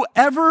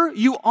 Whoever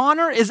you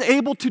honor is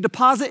able to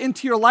deposit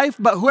into your life,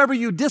 but whoever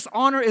you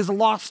dishonor is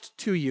lost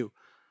to you.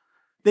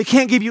 They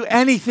can't give you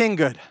anything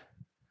good.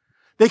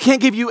 They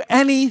can't give you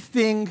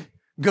anything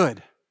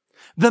good.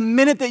 The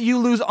minute that you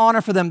lose honor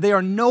for them, they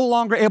are no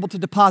longer able to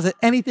deposit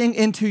anything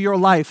into your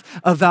life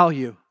of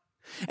value.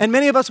 And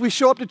many of us, we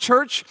show up to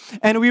church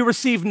and we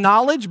receive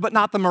knowledge, but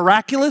not the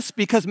miraculous,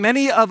 because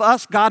many of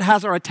us, God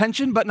has our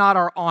attention, but not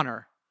our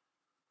honor.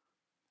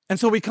 And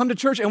so we come to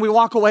church and we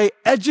walk away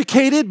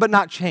educated, but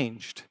not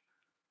changed.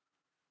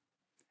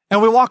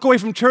 And we walk away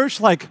from church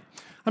like,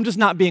 I'm just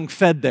not being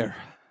fed there.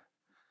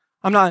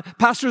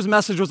 Pastor's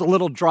message was a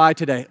little dry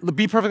today.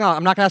 Be perfectly honest,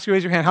 I'm not gonna ask you to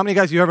raise your hand. How many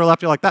guys you ever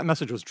left, you're like, that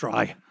message was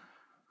dry.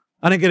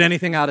 I didn't get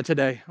anything out of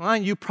today. Well,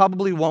 you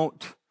probably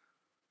won't.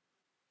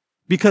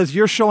 Because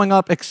you're showing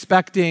up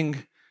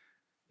expecting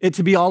it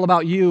to be all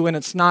about you, and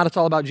it's not, it's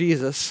all about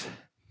Jesus.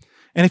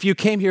 And if you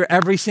came here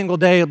every single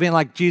day being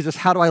like, Jesus,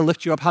 how do I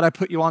lift you up? How do I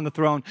put you on the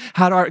throne?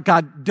 How do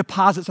God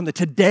deposit something?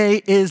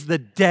 Today is the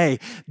day.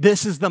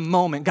 This is the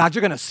moment. God,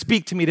 you're going to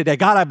speak to me today.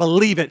 God, I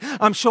believe it.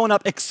 I'm showing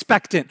up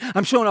expectant.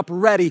 I'm showing up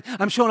ready.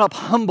 I'm showing up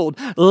humbled.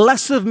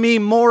 Less of me,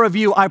 more of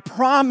you. I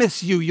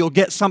promise you, you'll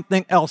get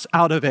something else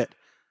out of it.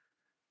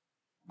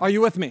 Are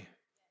you with me?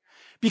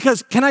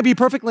 Because can I be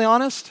perfectly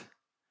honest?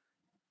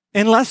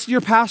 Unless your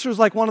pastor is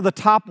like one of the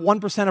top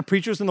 1% of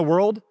preachers in the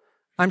world,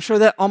 I'm sure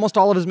that almost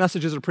all of his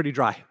messages are pretty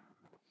dry.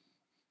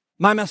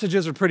 My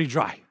messages are pretty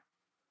dry.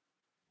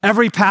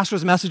 Every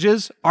pastor's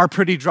messages are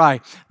pretty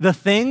dry. The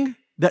thing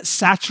that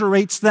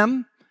saturates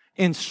them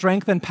in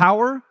strength and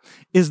power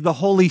is the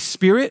Holy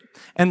Spirit,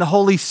 and the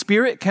Holy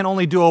Spirit can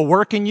only do a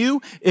work in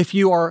you if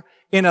you are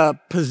in a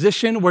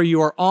position where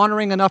you are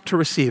honoring enough to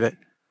receive it.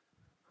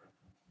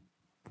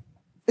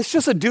 it's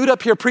just a dude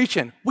up here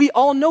preaching. We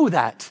all know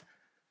that.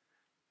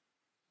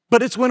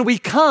 But it's when we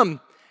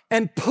come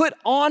and put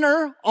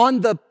honor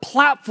on the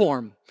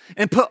platform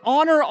and put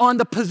honor on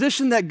the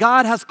position that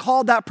God has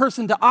called that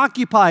person to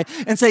occupy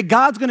and say,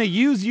 God's going to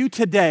use you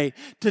today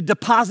to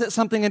deposit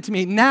something into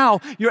me.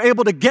 Now you're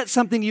able to get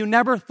something you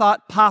never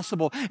thought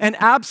possible. An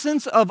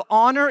absence of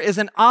honor is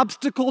an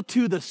obstacle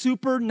to the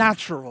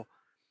supernatural.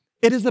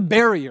 It is a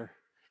barrier.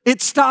 It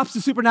stops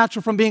the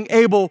supernatural from being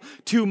able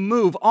to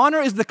move. Honor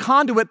is the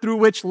conduit through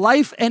which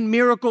life and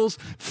miracles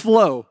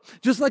flow.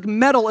 Just like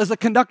metal is a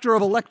conductor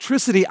of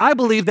electricity, I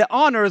believe that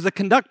honor is a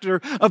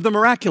conductor of the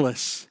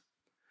miraculous.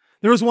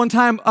 There was one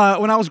time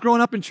when I was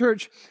growing up in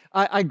church,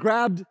 I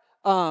grabbed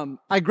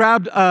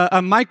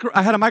a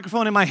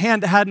microphone in my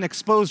hand that had an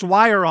exposed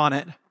wire on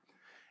it,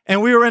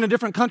 and we were in a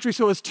different country,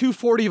 so it was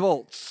 240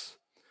 volts.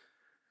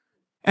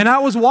 And I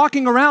was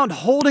walking around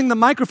holding the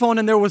microphone,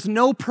 and there was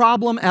no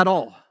problem at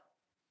all.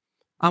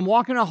 I'm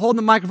walking around holding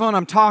the microphone,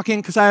 I'm talking,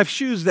 because I have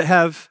shoes that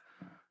have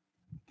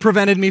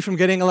prevented me from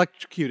getting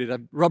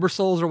electrocuted, rubber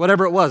soles or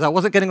whatever it was. I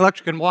wasn't getting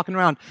electrocuted, I'm walking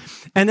around.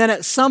 And then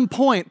at some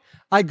point,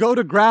 I go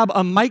to grab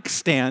a mic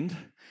stand,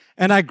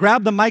 and I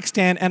grab the mic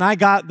stand, and I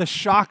got the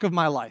shock of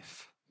my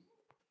life.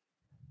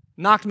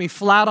 Knocked me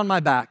flat on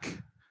my back.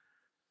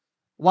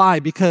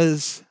 Why?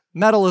 Because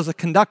metal is a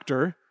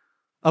conductor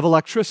of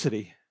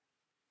electricity.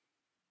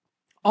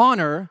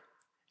 Honor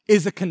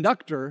is a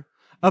conductor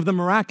of the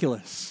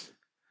miraculous.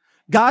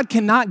 God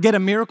cannot get a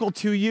miracle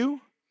to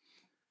you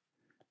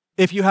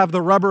if you have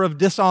the rubber of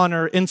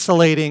dishonor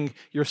insulating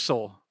your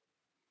soul.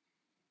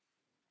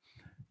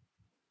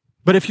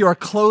 But if you are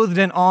clothed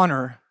in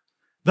honor,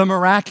 the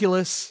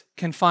miraculous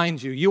can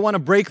find you. You want a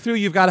breakthrough,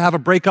 you've got to have a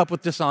breakup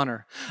with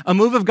dishonor. A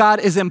move of God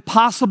is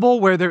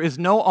impossible where there is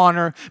no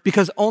honor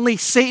because only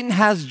Satan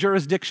has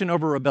jurisdiction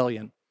over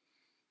rebellion.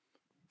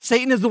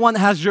 Satan is the one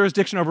that has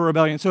jurisdiction over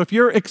rebellion. So if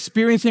you're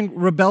experiencing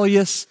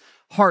rebellious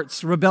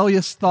hearts,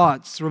 rebellious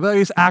thoughts,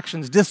 rebellious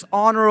actions,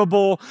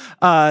 dishonorable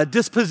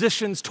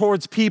dispositions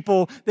towards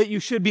people that you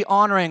should be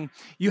honoring,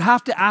 you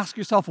have to ask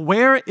yourself,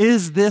 where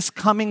is this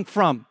coming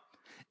from?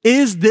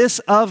 Is this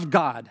of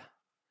God?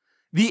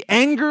 The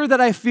anger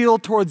that I feel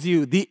towards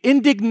you, the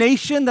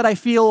indignation that I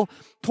feel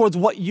towards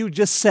what you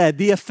just said,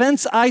 the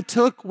offense I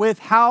took with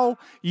how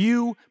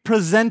you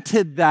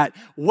presented that,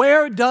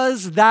 where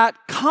does that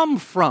come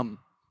from?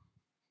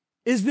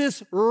 Is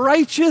this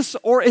righteous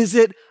or is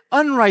it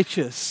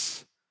unrighteous?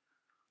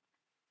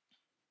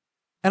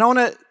 And I want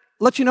to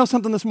let you know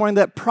something this morning,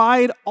 that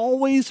pride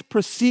always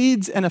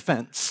precedes an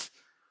offense.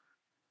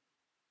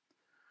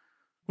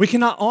 We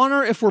cannot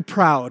honor if we're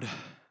proud.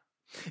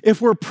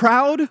 If we're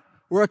proud,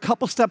 we're a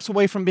couple steps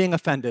away from being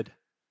offended.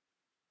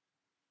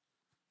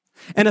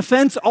 An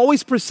offense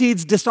always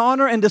precedes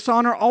dishonor, and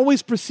dishonor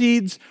always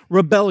precedes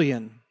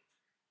rebellion.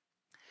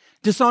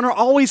 Dishonor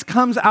always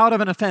comes out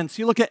of an offense.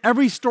 You look at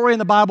every story in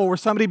the Bible where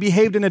somebody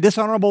behaved in a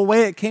dishonorable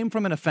way, it came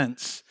from an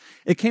offense.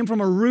 It came from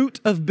a root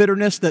of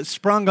bitterness that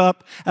sprung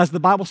up, as the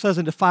Bible says,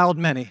 and defiled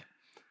many.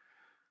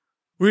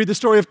 We read the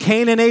story of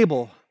Cain and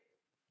Abel.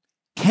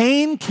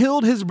 Cain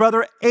killed his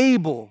brother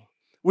Abel,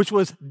 which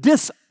was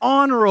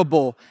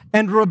dishonorable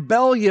and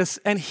rebellious,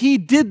 and he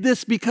did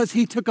this because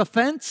he took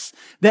offense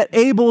that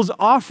Abel's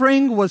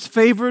offering was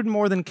favored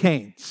more than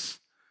Cain's.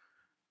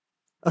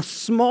 A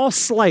small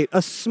slight,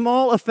 a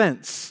small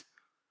offense.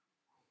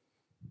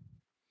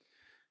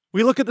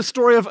 We look at the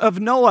story of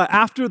Noah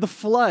after the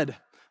flood.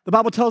 The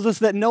Bible tells us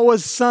that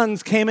Noah's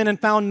sons came in and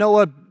found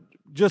Noah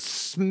just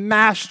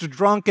smashed,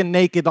 drunk, and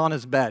naked on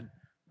his bed.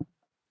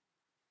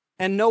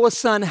 And Noah's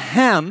son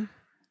Ham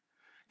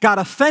got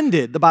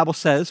offended, the Bible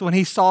says, when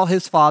he saw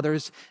his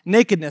father's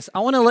nakedness. I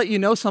want to let you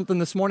know something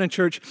this morning,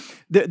 church.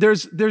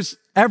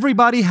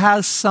 Everybody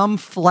has some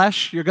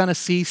flesh you're going to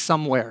see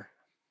somewhere.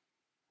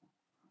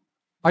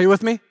 Are you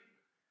with me?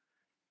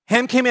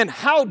 Ham came in,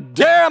 how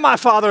dare my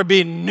father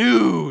be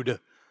nude?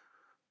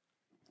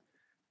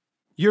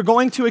 You're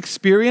going to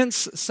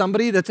experience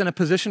somebody that's in a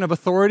position of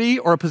authority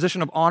or a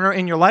position of honor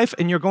in your life,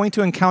 and you're going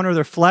to encounter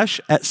their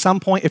flesh at some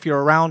point if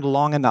you're around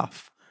long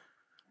enough.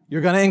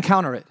 You're going to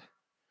encounter it.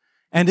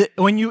 And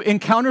when you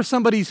encounter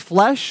somebody's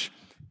flesh,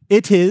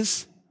 it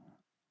is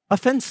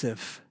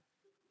offensive.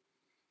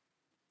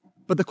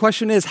 But the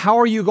question is, how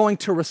are you going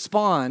to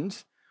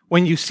respond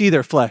when you see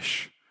their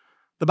flesh?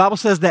 The Bible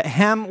says that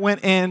Ham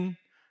went in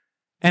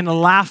and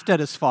laughed at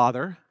his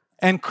father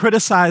and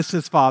criticized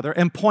his father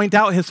and point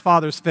out his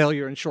father's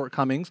failure and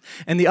shortcomings.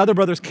 And the other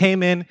brothers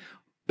came in,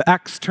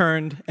 backs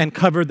turned, and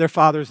covered their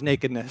father's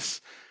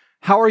nakedness.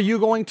 How are you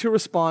going to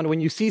respond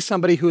when you see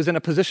somebody who is in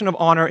a position of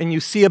honor and you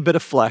see a bit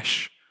of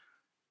flesh?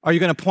 Are you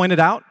going to point it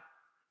out?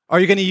 Are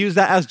you going to use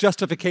that as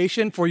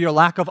justification for your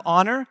lack of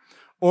honor?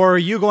 Or are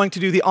you going to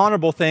do the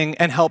honorable thing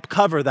and help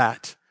cover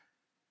that?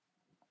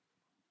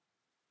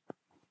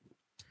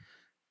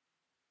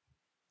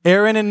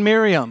 Aaron and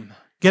Miriam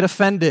get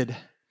offended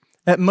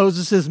at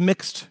Moses'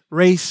 mixed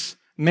race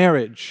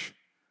marriage.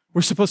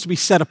 We're supposed to be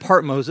set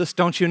apart, Moses,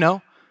 don't you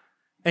know?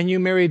 And you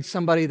married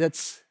somebody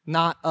that's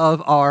not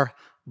of our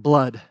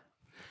blood.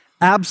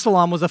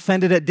 Absalom was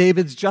offended at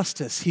David's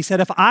justice. He said,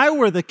 if I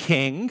were the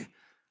king,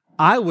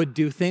 I would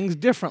do things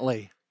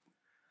differently.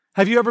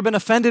 Have you ever been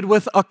offended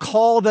with a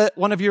call that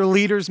one of your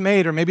leaders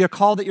made, or maybe a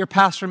call that your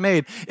pastor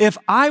made? If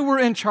I were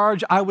in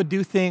charge, I would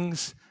do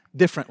things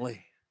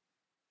differently.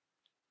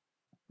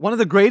 One of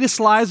the greatest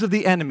lies of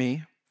the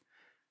enemy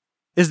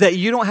is that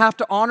you don't have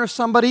to honor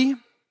somebody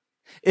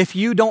if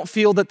you don't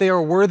feel that they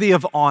are worthy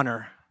of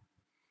honor.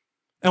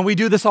 And we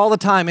do this all the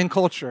time in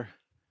culture.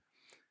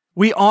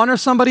 We honor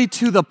somebody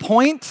to the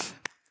point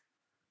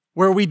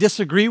where we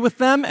disagree with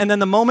them, and then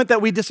the moment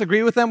that we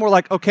disagree with them, we're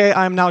like, okay,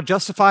 I'm now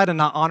justified in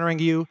not honoring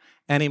you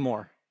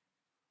anymore.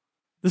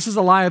 This is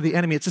a lie of the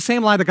enemy. It's the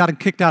same lie that got him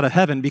kicked out of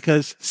heaven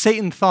because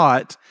Satan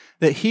thought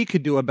that he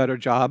could do a better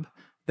job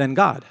than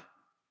God.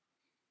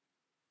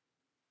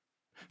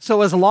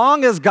 So as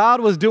long as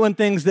God was doing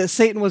things that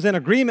Satan was in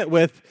agreement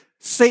with,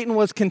 Satan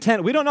was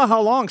content. We don't know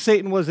how long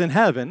Satan was in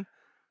heaven,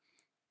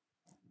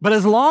 but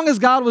as long as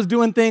God was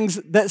doing things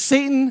that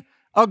Satan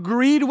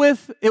agreed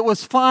with, it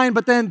was fine.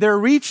 But then there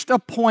reached a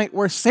point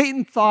where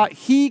Satan thought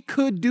he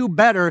could do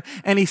better,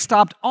 and he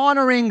stopped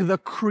honoring the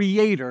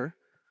Creator,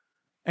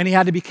 and he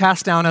had to be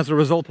cast down as a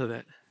result of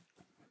it.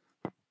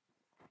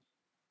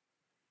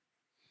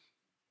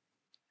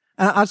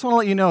 And I just want to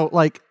let you know,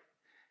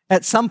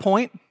 at some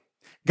point,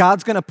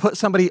 God's going to put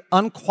somebody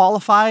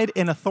unqualified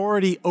in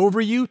authority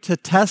over you to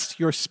test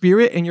your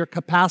spirit and your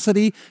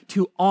capacity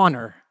to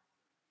honor.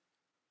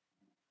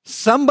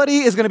 Somebody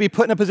is going to be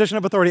put in a position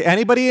of authority.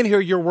 Anybody in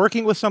here, you're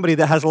working with somebody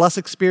that has less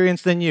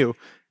experience than you,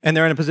 and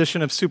they're in a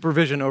position of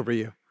supervision over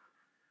you.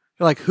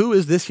 You're like, who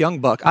is this young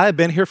buck? I have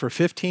been here for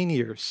 15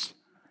 years.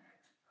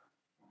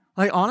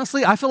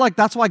 Honestly, I feel like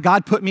that's why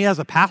God put me as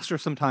a pastor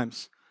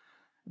sometimes.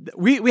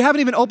 We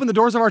haven't even opened the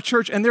doors of our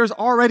church, and there's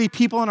already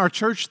people in our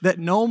church that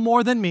know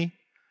more than me,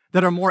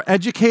 that are more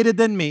educated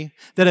than me,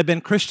 that have been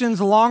Christians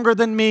longer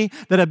than me,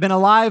 that have been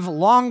alive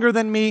longer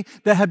than me,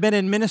 that have been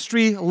in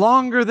ministry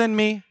longer than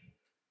me.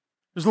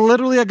 There's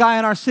literally a guy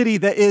in our city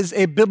that is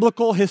a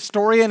biblical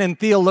historian and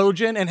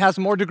theologian and has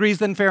more degrees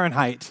than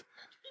Fahrenheit.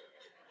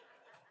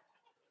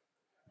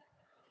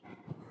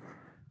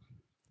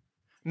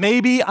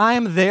 Maybe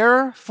I'm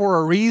there for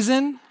a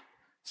reason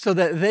so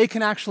that they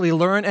can actually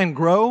learn and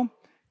grow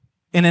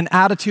in an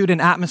attitude and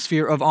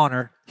atmosphere of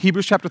honor.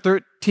 Hebrews chapter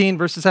 13,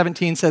 verse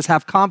 17 says,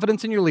 have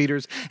confidence in your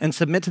leaders and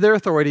submit to their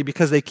authority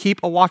because they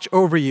keep a watch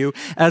over you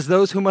as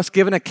those who must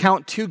give an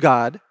account to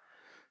God.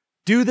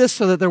 Do this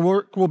so that their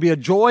work will be a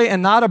joy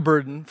and not a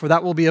burden, for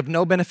that will be of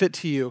no benefit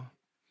to you.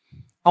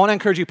 I want to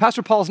encourage you.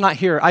 Pastor Paul's not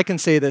here. I can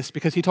say this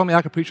because he told me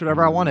I could preach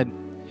whatever I wanted.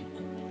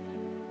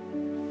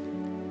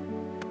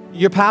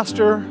 Your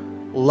pastor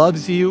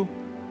loves you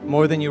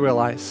more than you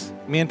realize.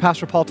 Me and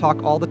Pastor Paul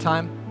talk all the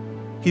time.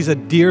 He's a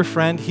dear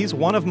friend. He's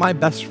one of my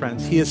best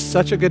friends. He is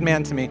such a good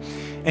man to me.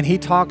 And he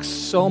talks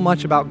so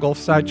much about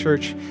Gulfside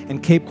Church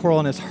and Cape Coral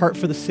and his heart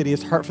for the city,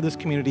 his heart for this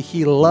community.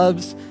 He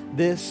loves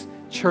this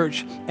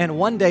church. And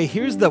one day,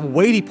 here's the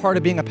weighty part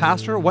of being a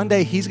pastor. One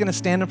day, he's going to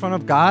stand in front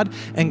of God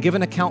and give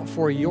an account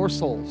for your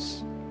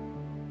souls.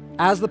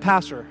 As the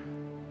pastor,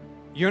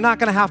 you're not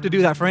going to have to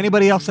do that for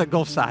anybody else at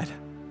Gulfside.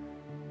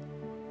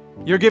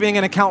 You're giving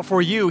an account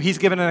for you. He's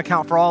giving an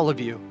account for all of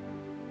you.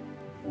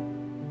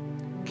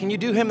 Can you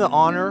do him the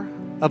honor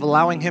of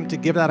allowing him to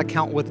give that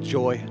account with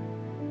joy?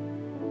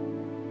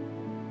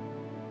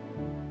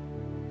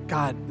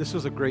 God, this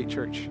was a great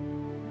church.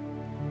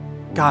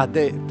 God,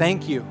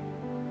 thank you.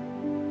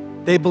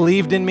 They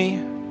believed in me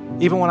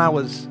even when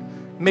I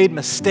made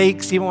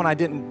mistakes, even when I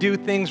didn't do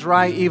things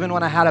right, even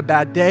when I had a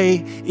bad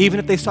day, even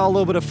if they saw a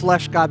little bit of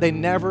flesh, God, they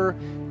never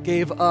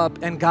gave up.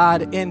 And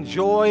God, in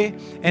joy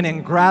and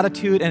in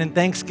gratitude and in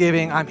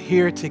thanksgiving, I'm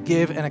here to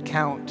give an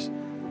account.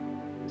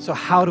 So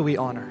how do we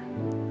honor?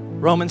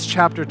 Romans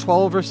chapter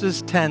 12,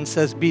 verses 10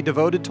 says, be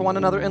devoted to one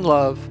another in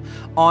love,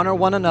 honor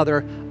one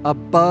another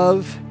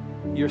above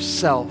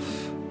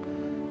yourself.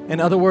 In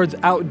other words,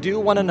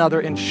 outdo one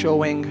another in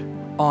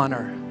showing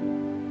honor.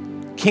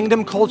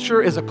 Kingdom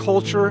culture is a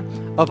culture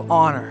of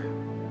honor.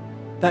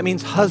 That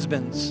means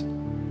husbands,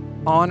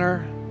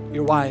 honor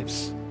your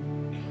wives.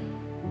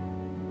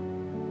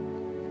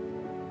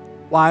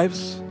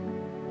 Wives,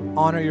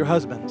 honor your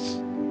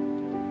husbands.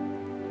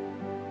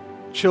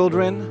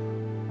 Children,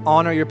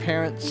 honor your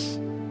parents.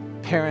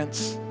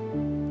 Parents,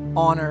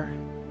 honor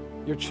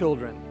your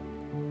children.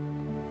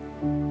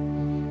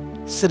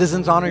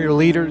 Citizens, honor your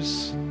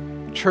leaders.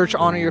 Church,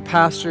 honor your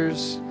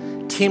pastors.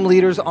 Team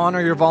leaders,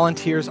 honor your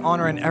volunteers.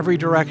 Honor in every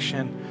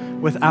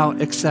direction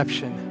without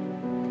exception.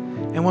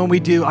 And when we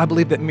do, I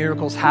believe that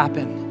miracles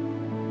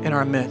happen in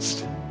our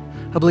midst.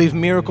 I believe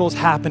miracles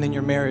happen in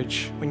your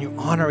marriage when you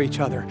honor each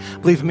other. I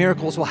believe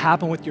miracles will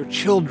happen with your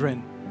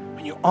children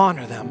when you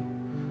honor them.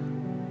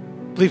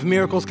 I believe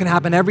miracles can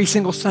happen every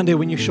single Sunday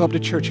when you show up to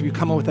church if you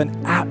come in with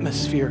an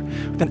atmosphere,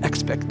 with an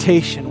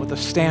expectation, with a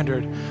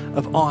standard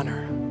of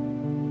honor.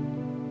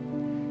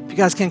 If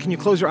you guys can you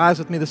close your eyes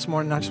with me this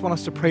morning? I just want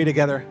us to pray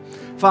together.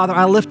 Father,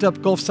 I lift up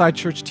Gulfside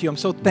Church to you. I'm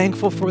so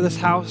thankful for this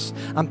house.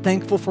 I'm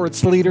thankful for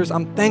its leaders.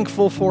 I'm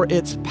thankful for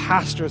its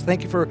pastors.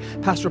 Thank you for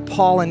Pastor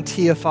Paul and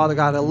Tia, Father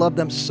God. I love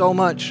them so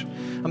much.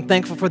 I'm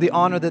thankful for the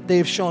honor that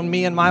they've shown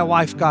me and my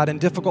wife, God, in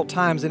difficult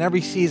times. In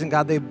every season,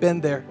 God, they've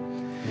been there.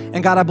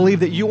 And God, I believe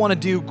that you want to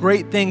do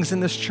great things in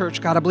this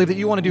church, God. I believe that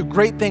you want to do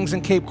great things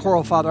in Cape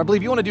Coral, Father. I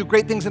believe you want to do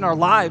great things in our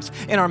lives,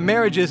 in our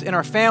marriages, in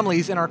our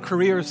families, in our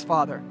careers,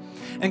 Father.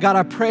 And God,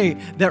 I pray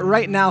that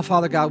right now,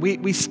 Father God,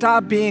 we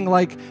stop being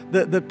like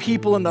the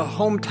people in the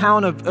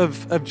hometown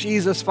of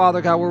Jesus,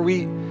 Father God, where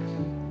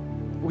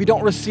we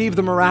don't receive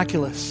the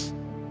miraculous.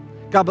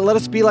 God, but let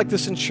us be like the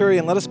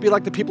centurion. Let us be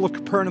like the people of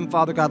Capernaum,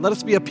 Father God. Let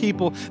us be a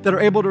people that are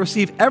able to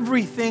receive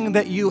everything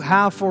that you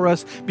have for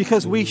us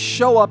because we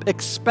show up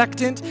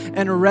expectant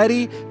and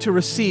ready to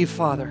receive,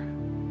 Father.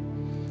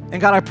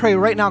 And God, I pray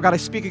right now, God, I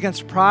speak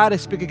against pride. I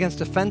speak against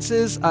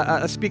offenses.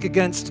 I speak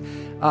against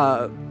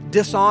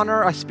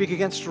dishonor. I speak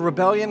against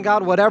rebellion,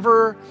 God,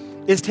 whatever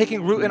is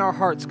taking root in our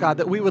hearts, God,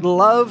 that we would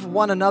love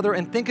one another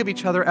and think of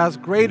each other as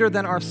greater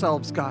than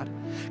ourselves, God.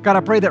 God, I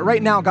pray that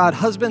right now, God,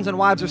 husbands and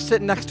wives are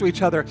sitting next to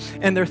each other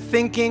and they're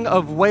thinking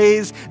of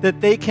ways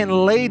that they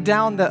can lay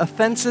down the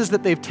offenses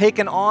that they've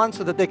taken on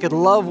so that they could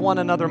love one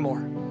another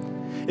more.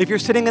 If you're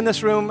sitting in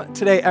this room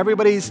today,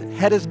 everybody's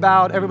head is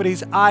bowed,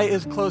 everybody's eye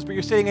is closed, but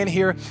you're sitting in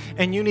here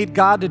and you need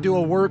God to do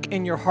a work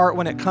in your heart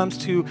when it comes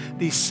to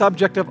the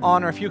subject of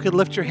honor. If you could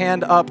lift your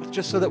hand up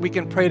just so that we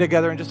can pray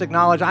together and just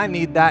acknowledge, I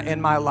need that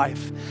in my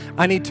life.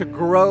 I need to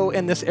grow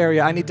in this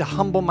area. I need to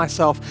humble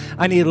myself.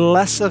 I need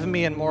less of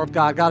me and more of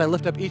God. God, I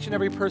lift up each and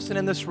every person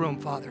in this room,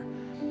 Father.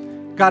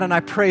 God, and I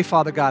pray,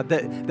 Father God,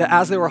 that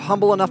as they were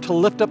humble enough to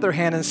lift up their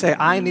hand and say,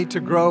 I need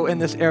to grow in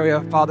this area,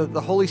 Father,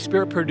 the Holy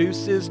Spirit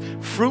produces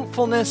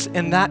fruitfulness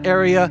in that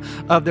area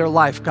of their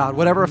life, God.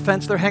 Whatever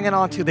offense they're hanging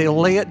on to, they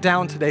lay it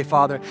down today,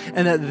 Father,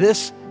 and that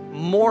this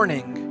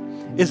morning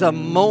is a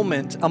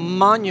moment, a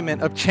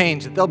monument of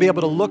change, that they'll be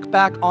able to look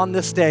back on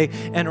this day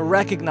and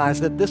recognize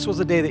that this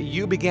was a day that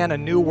you began a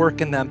new work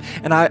in them.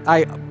 And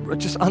I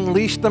just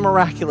unleash the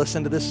miraculous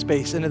into this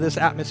space, into this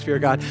atmosphere,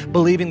 God,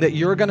 believing that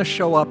you're going to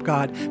show up,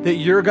 God, that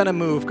you're going to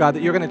move, God,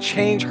 that you're going to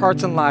change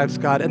hearts and lives,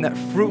 God, and that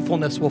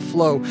fruitfulness will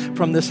flow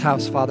from this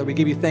house, Father. We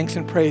give you thanks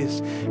and praise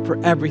for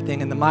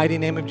everything. In the mighty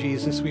name of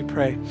Jesus, we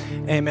pray.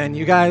 Amen.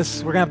 You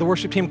guys, we're going to have the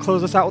worship team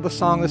close us out with a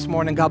song this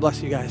morning. God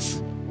bless you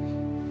guys.